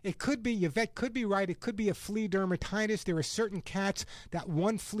things. It could be, your vet could be right, it could be a flea dermatitis. There are certain cats that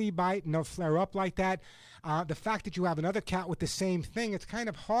one flea bite and they'll flare up like that. The fact that you have another cat with the same thing, it's kind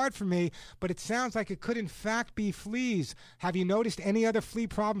of hard for me, but it sounds like it could in fact be fleas. Have you noticed any other flea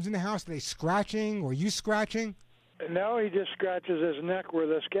problems in the house? Are they scratching or you scratching? No, he just scratches his neck where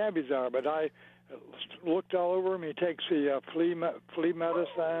the scabies are, but I looked all over him. He takes the flea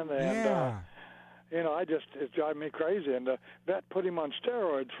medicine, and it's driving me crazy. And the vet put him on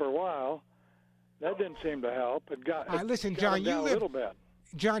steroids for a while. That didn't seem to help. Listen, John, you live a little bit.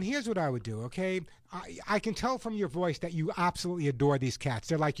 John, here's what I would do. Okay, I can tell from your voice that you absolutely adore these cats.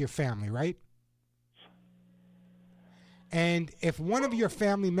 They're like your family, right? And if one of your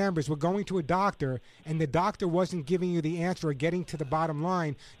family members were going to a doctor and the doctor wasn't giving you the answer or getting to the bottom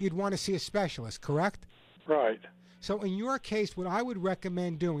line, you'd want to see a specialist, correct? Right. So in your case, what I would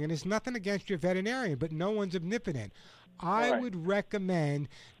recommend doing, and it's nothing against your veterinarian, but no one's omnipotent, I would recommend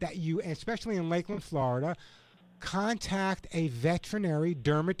that you, especially in Lakeland, Florida, contact a veterinary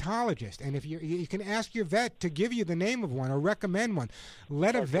dermatologist. And if you can ask your vet to give you the name of one or recommend one.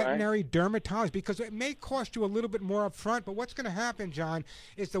 Let a veterinary dermatologist, because it may cost you a little bit more up front, but what's going to happen, John,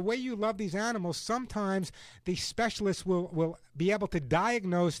 is the way you love these animals, sometimes the specialist will be able to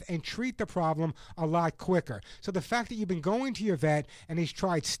diagnose and treat the problem a lot quicker. So the fact that you've been going to your vet and he's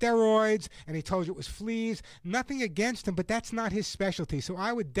tried steroids and he told you it was fleas, nothing against him, but that's not his specialty. So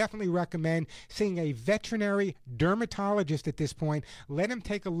I would definitely recommend seeing a veterinary dermatologist at this point. Let him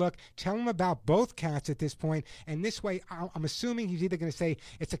take a look. Tell him about both cats at this point. And this way, I'm assuming he's either going to say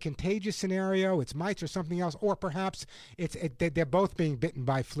it's a contagious scenario, it's mites or something else, or perhaps they're both being bitten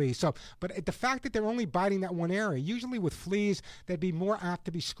by fleas. So, but the fact that they're only biting that one area, usually with fleas, they'd be more apt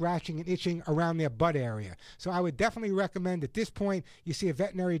to be scratching and itching around their butt area. So I would definitely recommend at this point you see a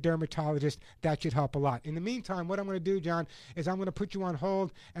veterinary dermatologist. That should help a lot. In the meantime, what I'm going to do, John, is I'm going to put you on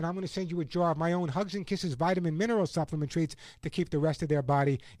hold, and I'm going to send you a jar of my own Hugs and Kisses vitamin mineral supplement treats to keep the rest of their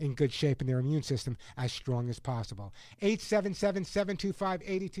body in good shape and their immune system as strong as possible.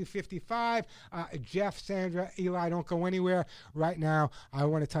 877-725-8255. Jeff, Sandra, Eli, don't go anywhere. Right now, I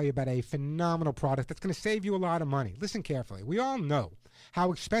want to tell you about a phenomenal product that's going to save you a lot of money. Listen carefully. We all know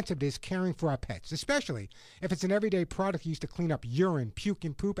how expensive it is caring for our pets, especially if it's an everyday product used to clean up urine, puke,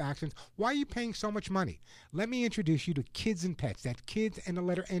 and poop accidents. Why are you paying so much money? Let me introduce you to Kids and Pets. That's Kids and the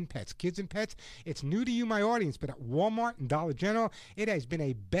letter N Pets. Kids and Pets. It's new to you, my audience, but at Walmart and Dollar General, it has been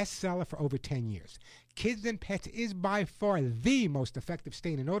a bestseller for over 10 years. Kids and Pets is by far the most effective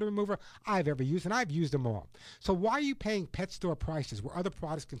stain and odor remover I've ever used, and I've used them all. So why are you paying pet store prices where other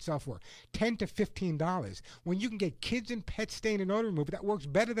products can sell for $10 to $15 when you can get Kids and Pets stain and odor remover that works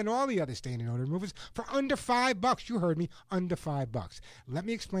better than all the other stain and odor removers for under $5? You heard me, under $5. Let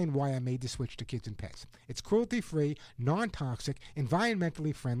me explain why I made the switch to Kids and Pets. It's cruelty-free, non-toxic,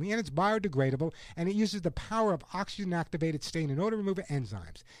 environmentally friendly, and it's biodegradable, and it uses the power of oxygen-activated stain and odor remover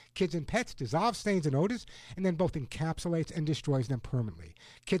enzymes. Kids and Pets dissolve stains and odors, and then both encapsulates and destroys them permanently.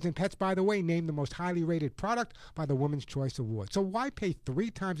 Kids and Pets, by the way, named the most highly rated product by the Women's Choice Award. So why pay 3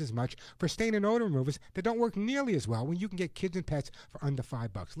 times as much for stain and odor removers that don't work nearly as well when you can get Kids and Pets for under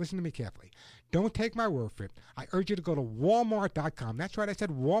 $5? Listen to me carefully. Don't take my word for it. I urge you to go to Walmart.com. That's right, I said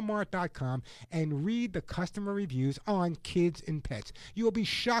Walmart.com, and read the customer reviews on Kids and Pets. You will be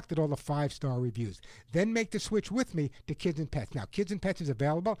shocked at all the 5-star reviews. Then make the switch with me to Kids and Pets. Now, Kids and Pets is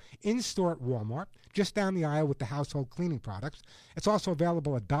available in-store at Walmart, just down the aisle with the household cleaning products. It's also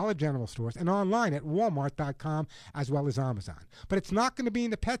available at Dollar General stores and online at Walmart.com as well as Amazon. But it's not going to be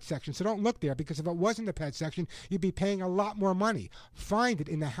in the pet section, so don't look there, because if it was in the pet section, you'd be paying a lot more money. Find it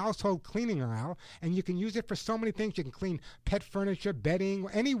in the household cleaning aisle, and you can use it for so many things. You can clean pet furniture, bedding,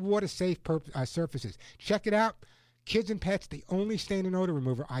 any water-safe surfaces. Check it out. Kids and Pets, the only stain and odor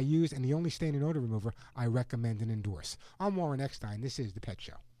remover I use and the only stain and odor remover I recommend and endorse. I'm Warren Eckstein. This is The Pet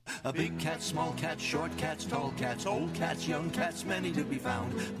Show. A big cat, small cat, short cats, tall cats, old cats, young cats, many to be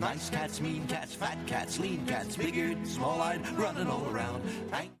found. Nice cats, mean cats, fat cats, lean cats, big-eared, small-eyed, running all around.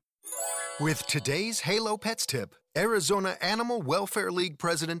 With today's Halo Pets tip, Arizona Animal Welfare League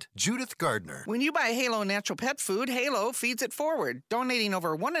President Judith Gardner. When you buy Halo natural pet food, Halo feeds it forward, donating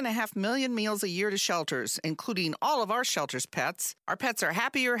over 1.5 million meals a year to shelters, including all of our shelters' pets. Our pets are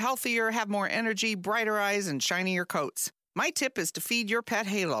happier, healthier, have more energy, brighter eyes, and shinier coats. My tip is to feed your pet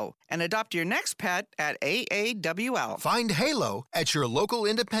Halo and adopt your next pet at AAWL. Find Halo at your local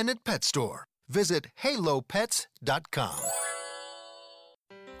independent pet store. Visit halopets.com.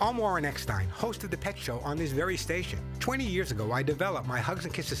 I'm Warren Eckstein, host of The Pet Show on this very station. 20 years ago, I developed my Hugs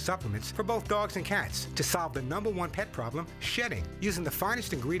and Kisses supplements for both dogs and cats to solve the #1 pet problem, shedding. Using the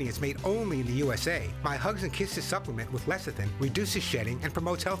finest ingredients made only in the USA, my Hugs and Kisses supplement with lecithin reduces shedding and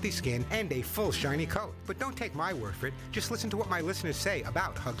promotes healthy skin and a full shiny coat. But don't take my word for it. Just listen to what my listeners say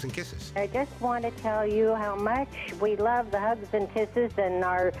about Hugs and Kisses. I just want to tell you how much we love the Hugs and Kisses, and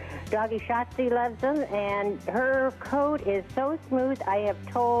our doggy Shotzi loves them, and her coat is so smooth. I have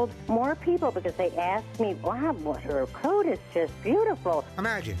told more people because they ask me, wow, her coat is just beautiful.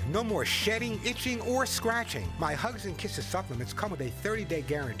 Imagine no more shedding, itching, or scratching. My Hugs and Kisses supplements come with a 30-day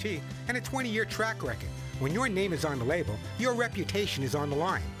guarantee and a 20-year track record. When your name is on the label, your reputation is on the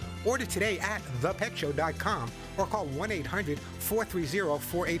line. Order today at thepetshow.com or call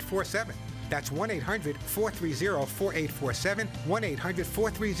 1-800-430-4847. That's 1-800-430-4847,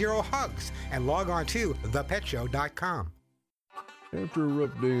 1-800-430-HUGS, and log on to thepetshow.com. After a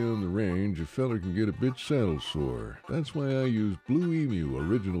rough day on the range, a fella can get a bit saddle sore. That's why I use Blue Emu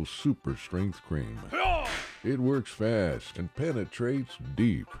Original Super Strength Cream. It works fast and penetrates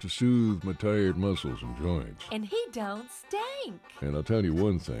deep to soothe my tired muscles and joints. And he don't stink. And I'll tell you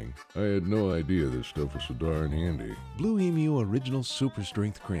one thing, I had no idea this stuff was so darn handy. Blue Emu Original Super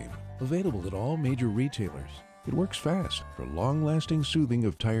Strength Cream. Available at all major retailers. It works fast for long-lasting soothing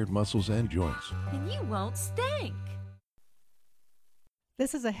of tired muscles and joints. And you won't stink.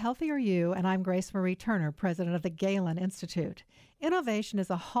 This is A Healthier You, and I'm Grace Marie Turner, president of the Galen Institute. Innovation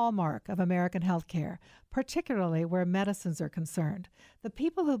is a hallmark of American healthcare, particularly where medicines are concerned. The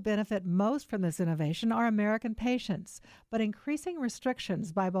people who benefit most from this innovation are American patients, but increasing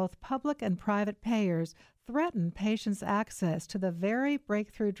restrictions by both public and private payers threaten patients' access to the very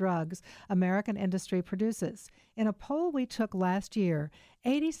breakthrough drugs American industry produces. In a poll we took last year,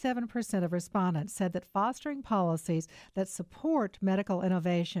 87% of respondents said that fostering policies that support medical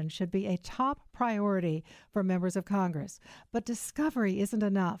innovation should be a top priority for members of Congress. But discovery isn't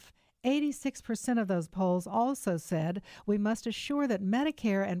enough. 86% of those polls also said we must assure that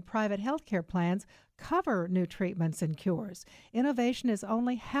Medicare and private health care plans cover new treatments and cures. Innovation is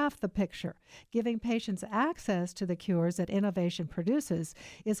only half the picture. Giving patients access to the cures that innovation produces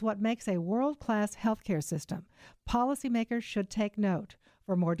is what makes a world-class healthcare system. Policymakers should take note.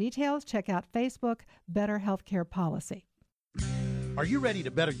 For more details, check out Facebook Better Healthcare Policy. Are you ready to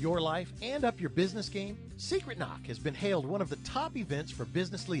better your life and up your business game? Secret Knock has been hailed one of the top events for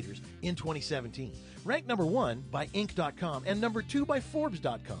business leaders in 2017. Ranked number 1 by Inc.com and number 2 by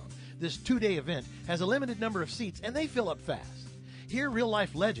Forbes.com. This 2-day event has a limited number of seats and they fill up fast. Hear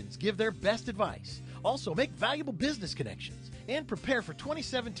real-life legends give their best advice. Also, make valuable business connections and prepare for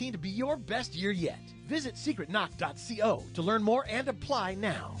 2017 to be your best year yet. Visit secretknock.co to learn more and apply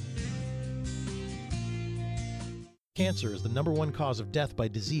now. Cancer is the number 1 cause of death by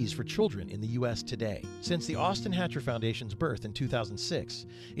disease for children in the U.S. today. Since the Austin Hatcher Foundation's birth in 2006,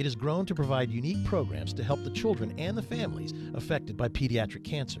 it has grown to provide unique programs to help the children and the families affected by pediatric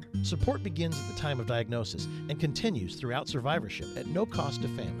cancer. Support begins at the time of diagnosis and continues throughout survivorship at no cost to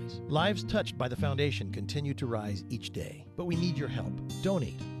families. Lives touched by the foundation continue to rise each day, but we need your help.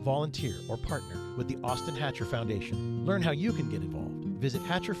 Donate, volunteer, or partner with the Austin Hatcher Foundation. Learn how you can get involved. Visit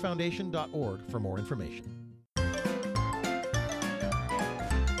hatcherfoundation.org for more information.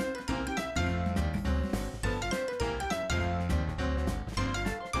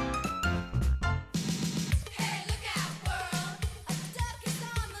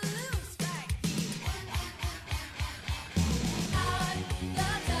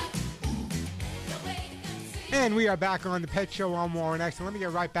 And we are back on the Pet Show on Warren Eckstein. Let me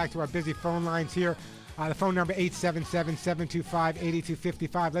get right back to our busy phone lines here. The phone number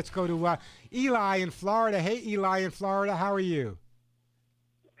 877-725-8255. Let's go to Eli in Florida. Hey, Eli in Florida, how are you?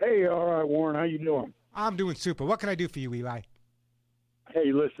 Hey, all right, Warren. How you doing? I'm doing super. What can I do for you, Eli?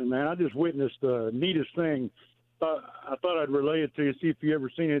 Hey, listen, man. I just witnessed the neatest thing. I thought I'd relay it to you, see if you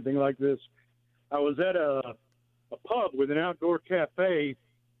ever seen anything like this. I was at a pub with an outdoor cafe.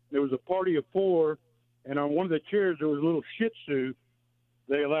 There was a party of 4. And on one of the chairs, there was a little Shih Tzu.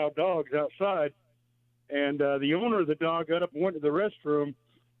 They allow dogs outside. And the owner of the dog got up and went to the restroom.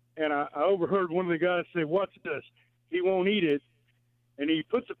 And I overheard one of the guys say, "What's this? He won't eat it." And he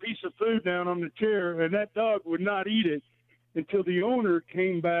puts a piece of food down on the chair, and that dog would not eat it until the owner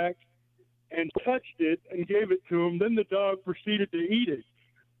came back and touched it and gave it to him. Then the dog proceeded to eat it.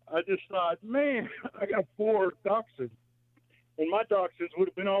 I just thought, man, I got 4 dachshunds. And my dachshunds would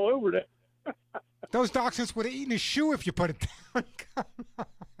have been all over that. Those dachshunds would have eaten a shoe if you put it down.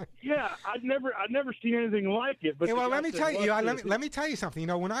 Yeah, I'd never seen anything like it. But hey, well, let me tell you, let me tell you something. You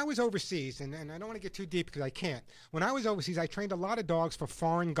know, when I was overseas, and I don't want to get too deep because I can't. When I was overseas, I trained a lot of dogs for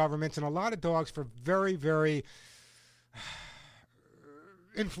foreign governments and a lot of dogs for very, very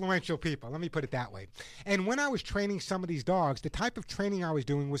influential people. Let me put it that way. And when I was training some of these dogs, the type of training I was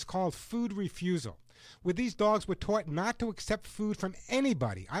doing was called food refusal, where these dogs were taught not to accept food from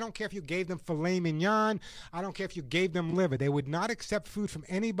anybody. I don't care if you gave them filet mignon. I don't care if you gave them liver. They would not accept food from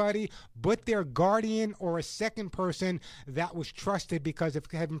anybody but their guardian or a second person that was trusted, because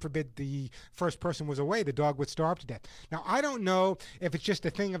if, heaven forbid, the first person was away, the dog would starve to death. Now, I don't know if it's just a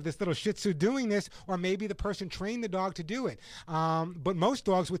thing of this little Shih Tzu doing this, or maybe the person trained the dog to do it. But most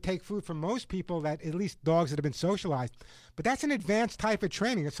dogs would take food from most people, that at least dogs that have been socialized. But that's an advanced type of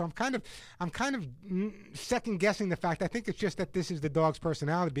training. So I'm kind of second guessing the fact. I think it's just that this is the dog's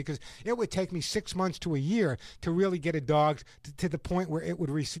personality, because it would take me 6 months to a year to really get a dog to the point where it would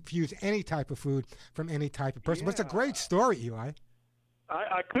refuse any type of food from any type of person. Yeah. But it's a great story, Eli.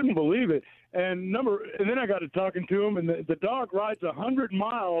 I couldn't believe it. And then I got to talking to him, and the dog rides 100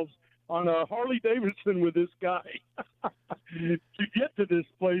 miles on a Harley Davidson with this guy to get to this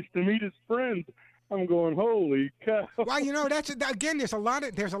place to meet his friends. I'm going, holy cow. Well, you know, that's again. There's a lot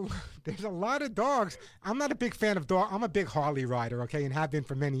of dogs. I'm not a big fan of dog. I'm a big Harley rider, okay, and have been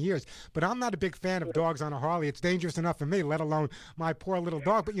for many years. But I'm not a big fan of dogs on a Harley. It's dangerous enough for me, let alone my poor little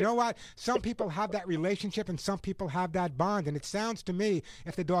dog. But you know what? Some people have that relationship, and some people have that bond. And it sounds to me,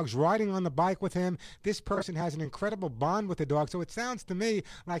 if the dog's riding on the bike with him, this person has an incredible bond with the dog. So it sounds to me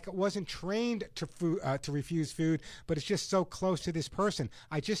like it wasn't trained to refuse food, but it's just so close to this person.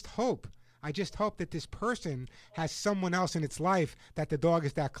 I just hope that this person has someone else in its life that the dog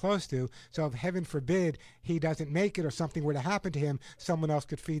is that close to. So if heaven forbid he doesn't make it or something were to happen to him, someone else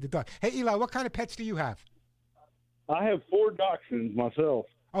could feed the dog. Hey, Eli, what kind of pets do you have? I have 4 dachshunds myself.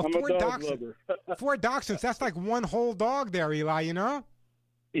 Oh, I'm 4 a dog dachshunds. lover. 4 dachshunds. That's like one whole dog there, Eli, you know?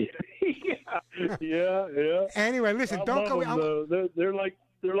 Yeah. Anyway, listen, don't go.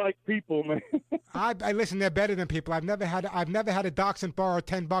 They're like people, man. I listen. They're better than people. I've never had a dachshund borrow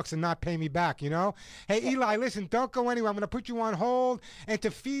 $10 and not pay me back. You know. Hey, Eli, listen. Don't go anywhere. I'm going to put you on hold, and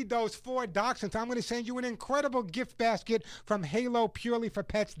to feed those 4 dachshunds, I'm going to send you an incredible gift basket from Halo Purely for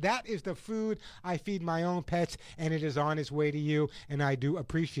Pets. That is the food I feed my own pets, and it is on its way to you. And I do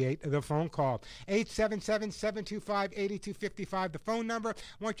appreciate the phone call. 877-725-8255. The phone number.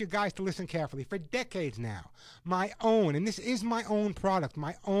 I want you guys to listen carefully. For decades now, my own, and this is my own product,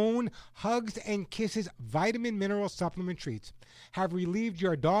 my own Hugs and Kisses vitamin mineral supplement treats have relieved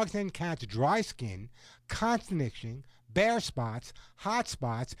your dog's and cat's dry skin, constant itching, bare spots, hot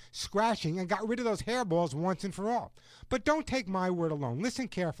spots, scratching, and got rid of those hairballs once and for all. But don't take my word alone. Listen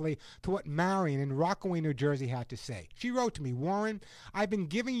carefully to what Marion in Rockaway, New Jersey had to say. She wrote to me, Warren, I've been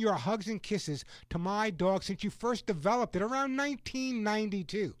giving your Hugs and Kisses to my dog since you first developed it around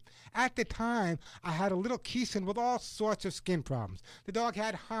 1992. At the time, I had a little Keeson with all sorts of skin problems. The dog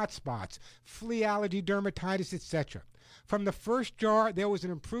had hot spots, flea allergy, dermatitis, etc. From the first jar, there was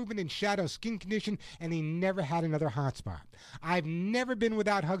an improvement in Shadow's skin condition, and he never had another hot spot. I've never been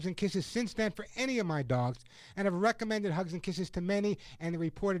without Hugs and Kisses since then for any of my dogs, and have recommended Hugs and Kisses to many, and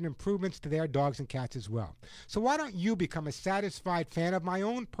reported improvements to their dogs and cats as well. So why don't you become a satisfied fan of my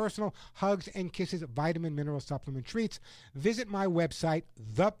own personal Hugs and Kisses vitamin mineral supplement treats? Visit my website,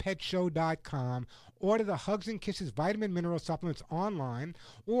 thepetshow.com. Order the Hugs and Kisses vitamin mineral supplements online,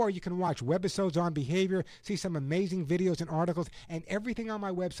 or you can watch webisodes on behavior, see some amazing videos and articles, and everything on my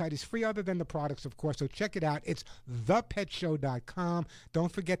website is free other than the products, of course, so check it out. It's thepetshow.com.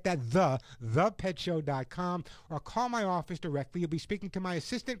 Don't forget that, thepetshow.com, or call my office directly. You'll be speaking to my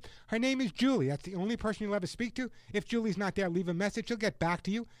assistant. Her name is Julie. That's the only person you'll ever speak to. If Julie's not there, leave a message. She'll get back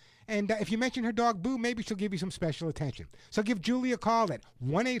to you. And if you mention her dog, Boo, maybe she'll give you some special attention. So give Julie a call at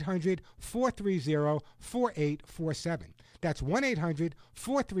 1-800-430-4847. That's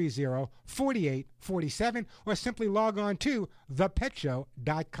 1-800-430-4847, or simply log on to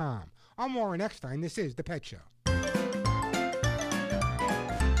thepetshow.com. I'm Warren Eckstein. This is The Pet Show.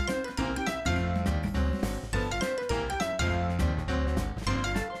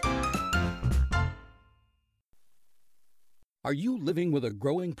 Are you living with a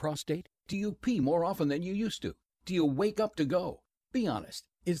growing prostate? Do you pee more often than you used to? Do you wake up to go? Be honest.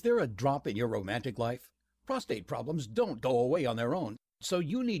 Is there a drop in your romantic life? Prostate problems don't go away on their own, so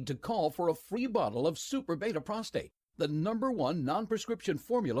you need to call for a free bottle of Super Beta Prostate, the #1 non-prescription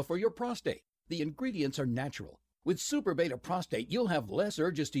formula for your prostate. The ingredients are natural. With Super Beta Prostate, you'll have less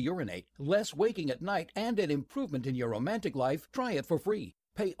urges to urinate, less waking at night, and an improvement in your romantic life. Try it for free.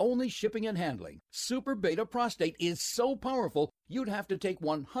 Pay only shipping and handling. Super Beta Prostate is so powerful, you'd have to take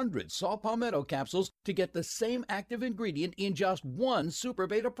 100 saw palmetto capsules to get the same active ingredient in just 1 Super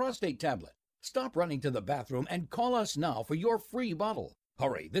Beta Prostate tablet. Stop running to the bathroom and call us now for your free bottle.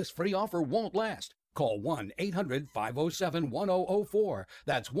 Hurry, this free offer won't last. Call 1-800-507-1004.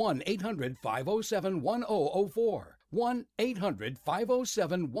 That's 1-800-507-1004.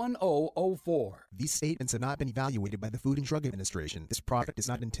 1-800-507-1004. These statements have not been evaluated by the Food and Drug Administration. This product is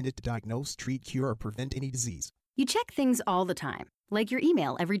not intended to diagnose, treat, cure, or prevent any disease. You check things all the time, like your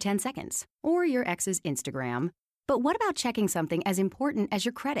email every 10 seconds, or your ex's Instagram. But what about checking something as important as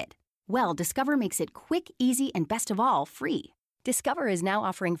your credit? Well, Discover makes it quick, easy, and best of all, free. Discover is now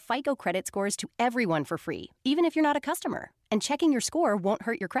offering FICO credit scores to everyone for free, even if you're not a customer. And checking your score won't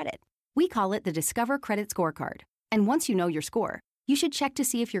hurt your credit. We call it the Discover Credit Scorecard. And once you know your score, you should check to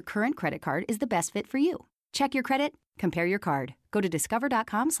see if your current credit card is the best fit for you. Check your credit, compare your card. Go to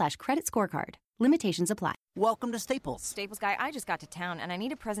discover.com/credit scorecard. Limitations apply. Welcome to Staples. Staples guy, I just got to town and I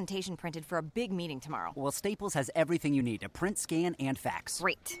need a presentation printed for a big meeting tomorrow. Well, Staples has everything you need to print, scan, and fax.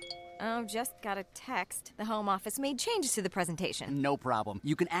 Great. Oh, just got a text. The home office made changes to the presentation. No problem.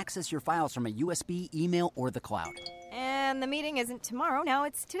 You can access your files from a USB, email, or the cloud. And the meeting isn't tomorrow, now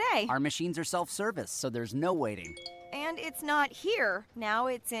it's today. Our machines are self-service, so there's no waiting. And it's not here. Now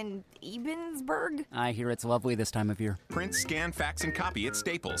it's in Ebensburg. I hear it's lovely this time of year. Print, scan, fax, and copy at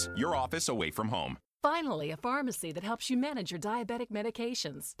Staples, your office away from home. Finally, a pharmacy that helps you manage your diabetic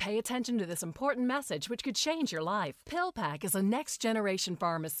medications. Pay attention to this important message, which could change your life. PillPack is a next-generation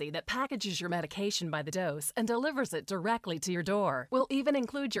pharmacy that packages your medication by the dose and delivers it directly to your door. We'll even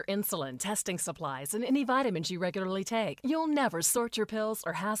include your insulin, testing supplies, and any vitamins you regularly take. You'll never sort your pills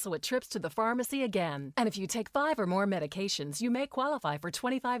or hassle with trips to the pharmacy again. And if you take 5 or more medications, you may qualify for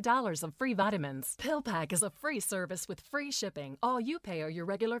 $25 of free vitamins. PillPack is a free service with free shipping. All you pay are your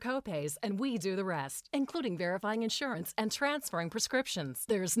regular copays, and we do the rest, including verifying insurance and transferring prescriptions.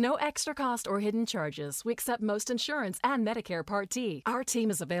 There's no extra cost or hidden charges. We accept most insurance and Medicare Part D. Our team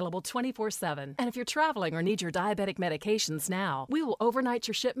is available 24/7. And if you're traveling or need your diabetic medications now, we will overnight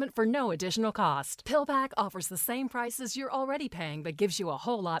your shipment for no additional cost. PillPack offers the same prices you're already paying, but gives you a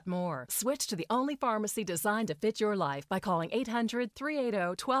whole lot more. Switch to the only pharmacy designed to fit your life by calling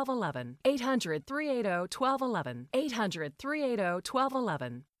 800-380-1211. 800-380-1211.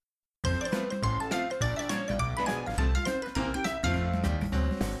 800-380-1211.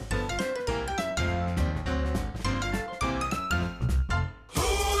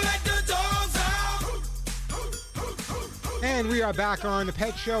 And we are back on The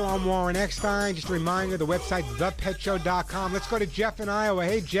Pet Show. I'm Warren Eckstein. Just a reminder, the website, thepetshow.com. Let's go to Jeff in Iowa.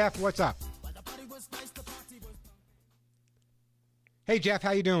 Hey, Jeff, what's up? Hey, Jeff,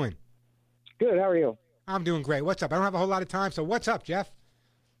 how you doing? Good, how are you? I'm doing great. What's up? I don't have a whole lot of time, so what's up, Jeff?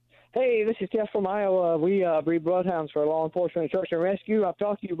 Hey, this is Jeff from Iowa. We breed bloodhounds for law enforcement and search and rescue. I've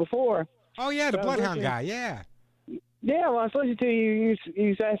talked to you before. Oh, yeah, the bloodhound guy, yeah. Yeah, well, I was listening to you. You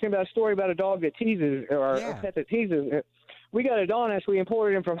was asking about a story about a dog that teases, or a pet that teases. We got a Adonis. We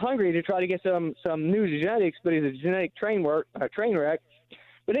imported him from Hungary to try to get some new genetics, but he's a genetic train wreck.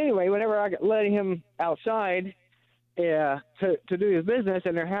 But anyway, whenever I let him outside to do his business,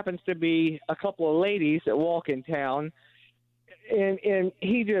 and there happens to be a couple of ladies that walk in town, and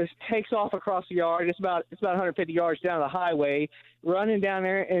he just takes off across the yard. It's about 150 yards down the highway, running down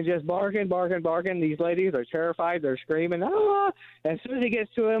there and just barking. These ladies are terrified. They're screaming, ah! And as soon as he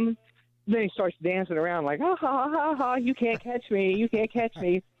gets to him, then he starts dancing around like, ah, ha, ha, ha, you can't catch me, you can't catch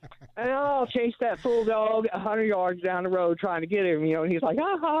me. And I'll chase that fool dog 100 yards down the road trying to get him, and he's like,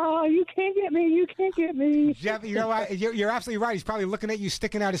 ah, ha, you can't get me, you can't get me. Jeff, you know what? You're absolutely right. He's probably looking at you,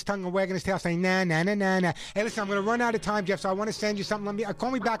 sticking out his tongue and wagging his tail, saying, nah, nah, nah, nah, nah. Hey, listen, I'm going to run out of time, Jeff, so I want to send you something.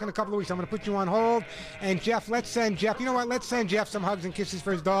 Call me back in a couple of weeks. I'm going to put you on hold. And, Jeff, let's send Jeff some hugs and kisses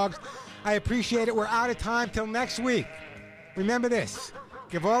for his dogs. I appreciate it. We're out of time till next week. Remember this.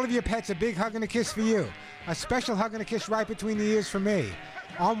 Give all of your pets a big hug and a kiss for you. A special hug and a kiss right between the ears for me.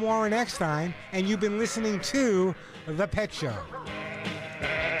 I'm Warren Eckstein, and you've been listening to The Pet Show.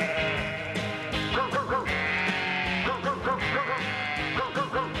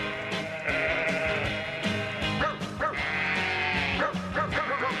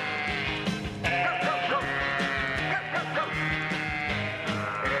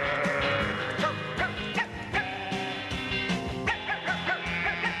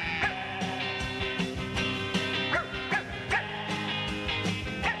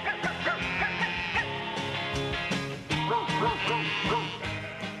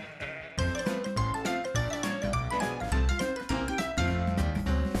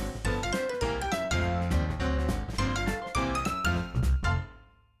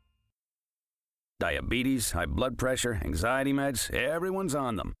 Diabetes, high blood pressure, anxiety meds, everyone's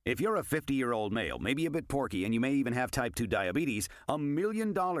on them. If you're a 50-year-old male, maybe a bit porky, and you may even have type 2 diabetes, $1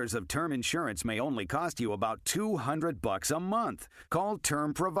 million of term insurance may only cost you about $200 a month. Call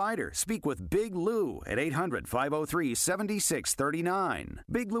Term Provider. Speak with Big Lou at 800-503-7639.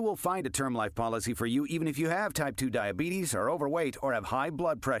 Big Lou will find a term life policy for you even if you have type 2 diabetes, are overweight, or have high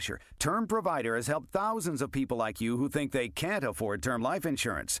blood pressure. Term Provider has helped thousands of people like you who think they can't afford term life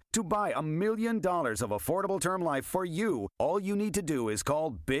insurance. To buy $1 million of affordable term life for you, all you need to do is call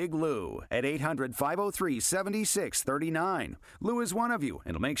Big Lou at 800-503-7639. Lou is one of you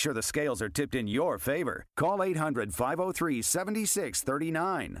and will make sure the scales are tipped in your favor. Call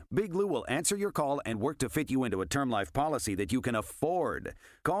 800-503-7639. Big Lou will answer your call and work to fit you into a term life policy that you can afford.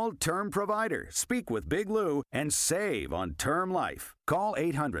 Call Term Provider, speak with Big Lou, and save on term life. Call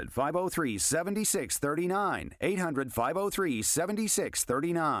 800-503-7639.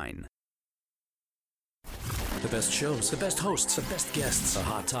 800-503-7639. The best shows, the best hosts, the best guests, the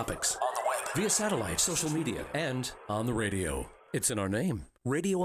hot topics. On the web, via satellite, social media, and on the radio. It's in our name. Radio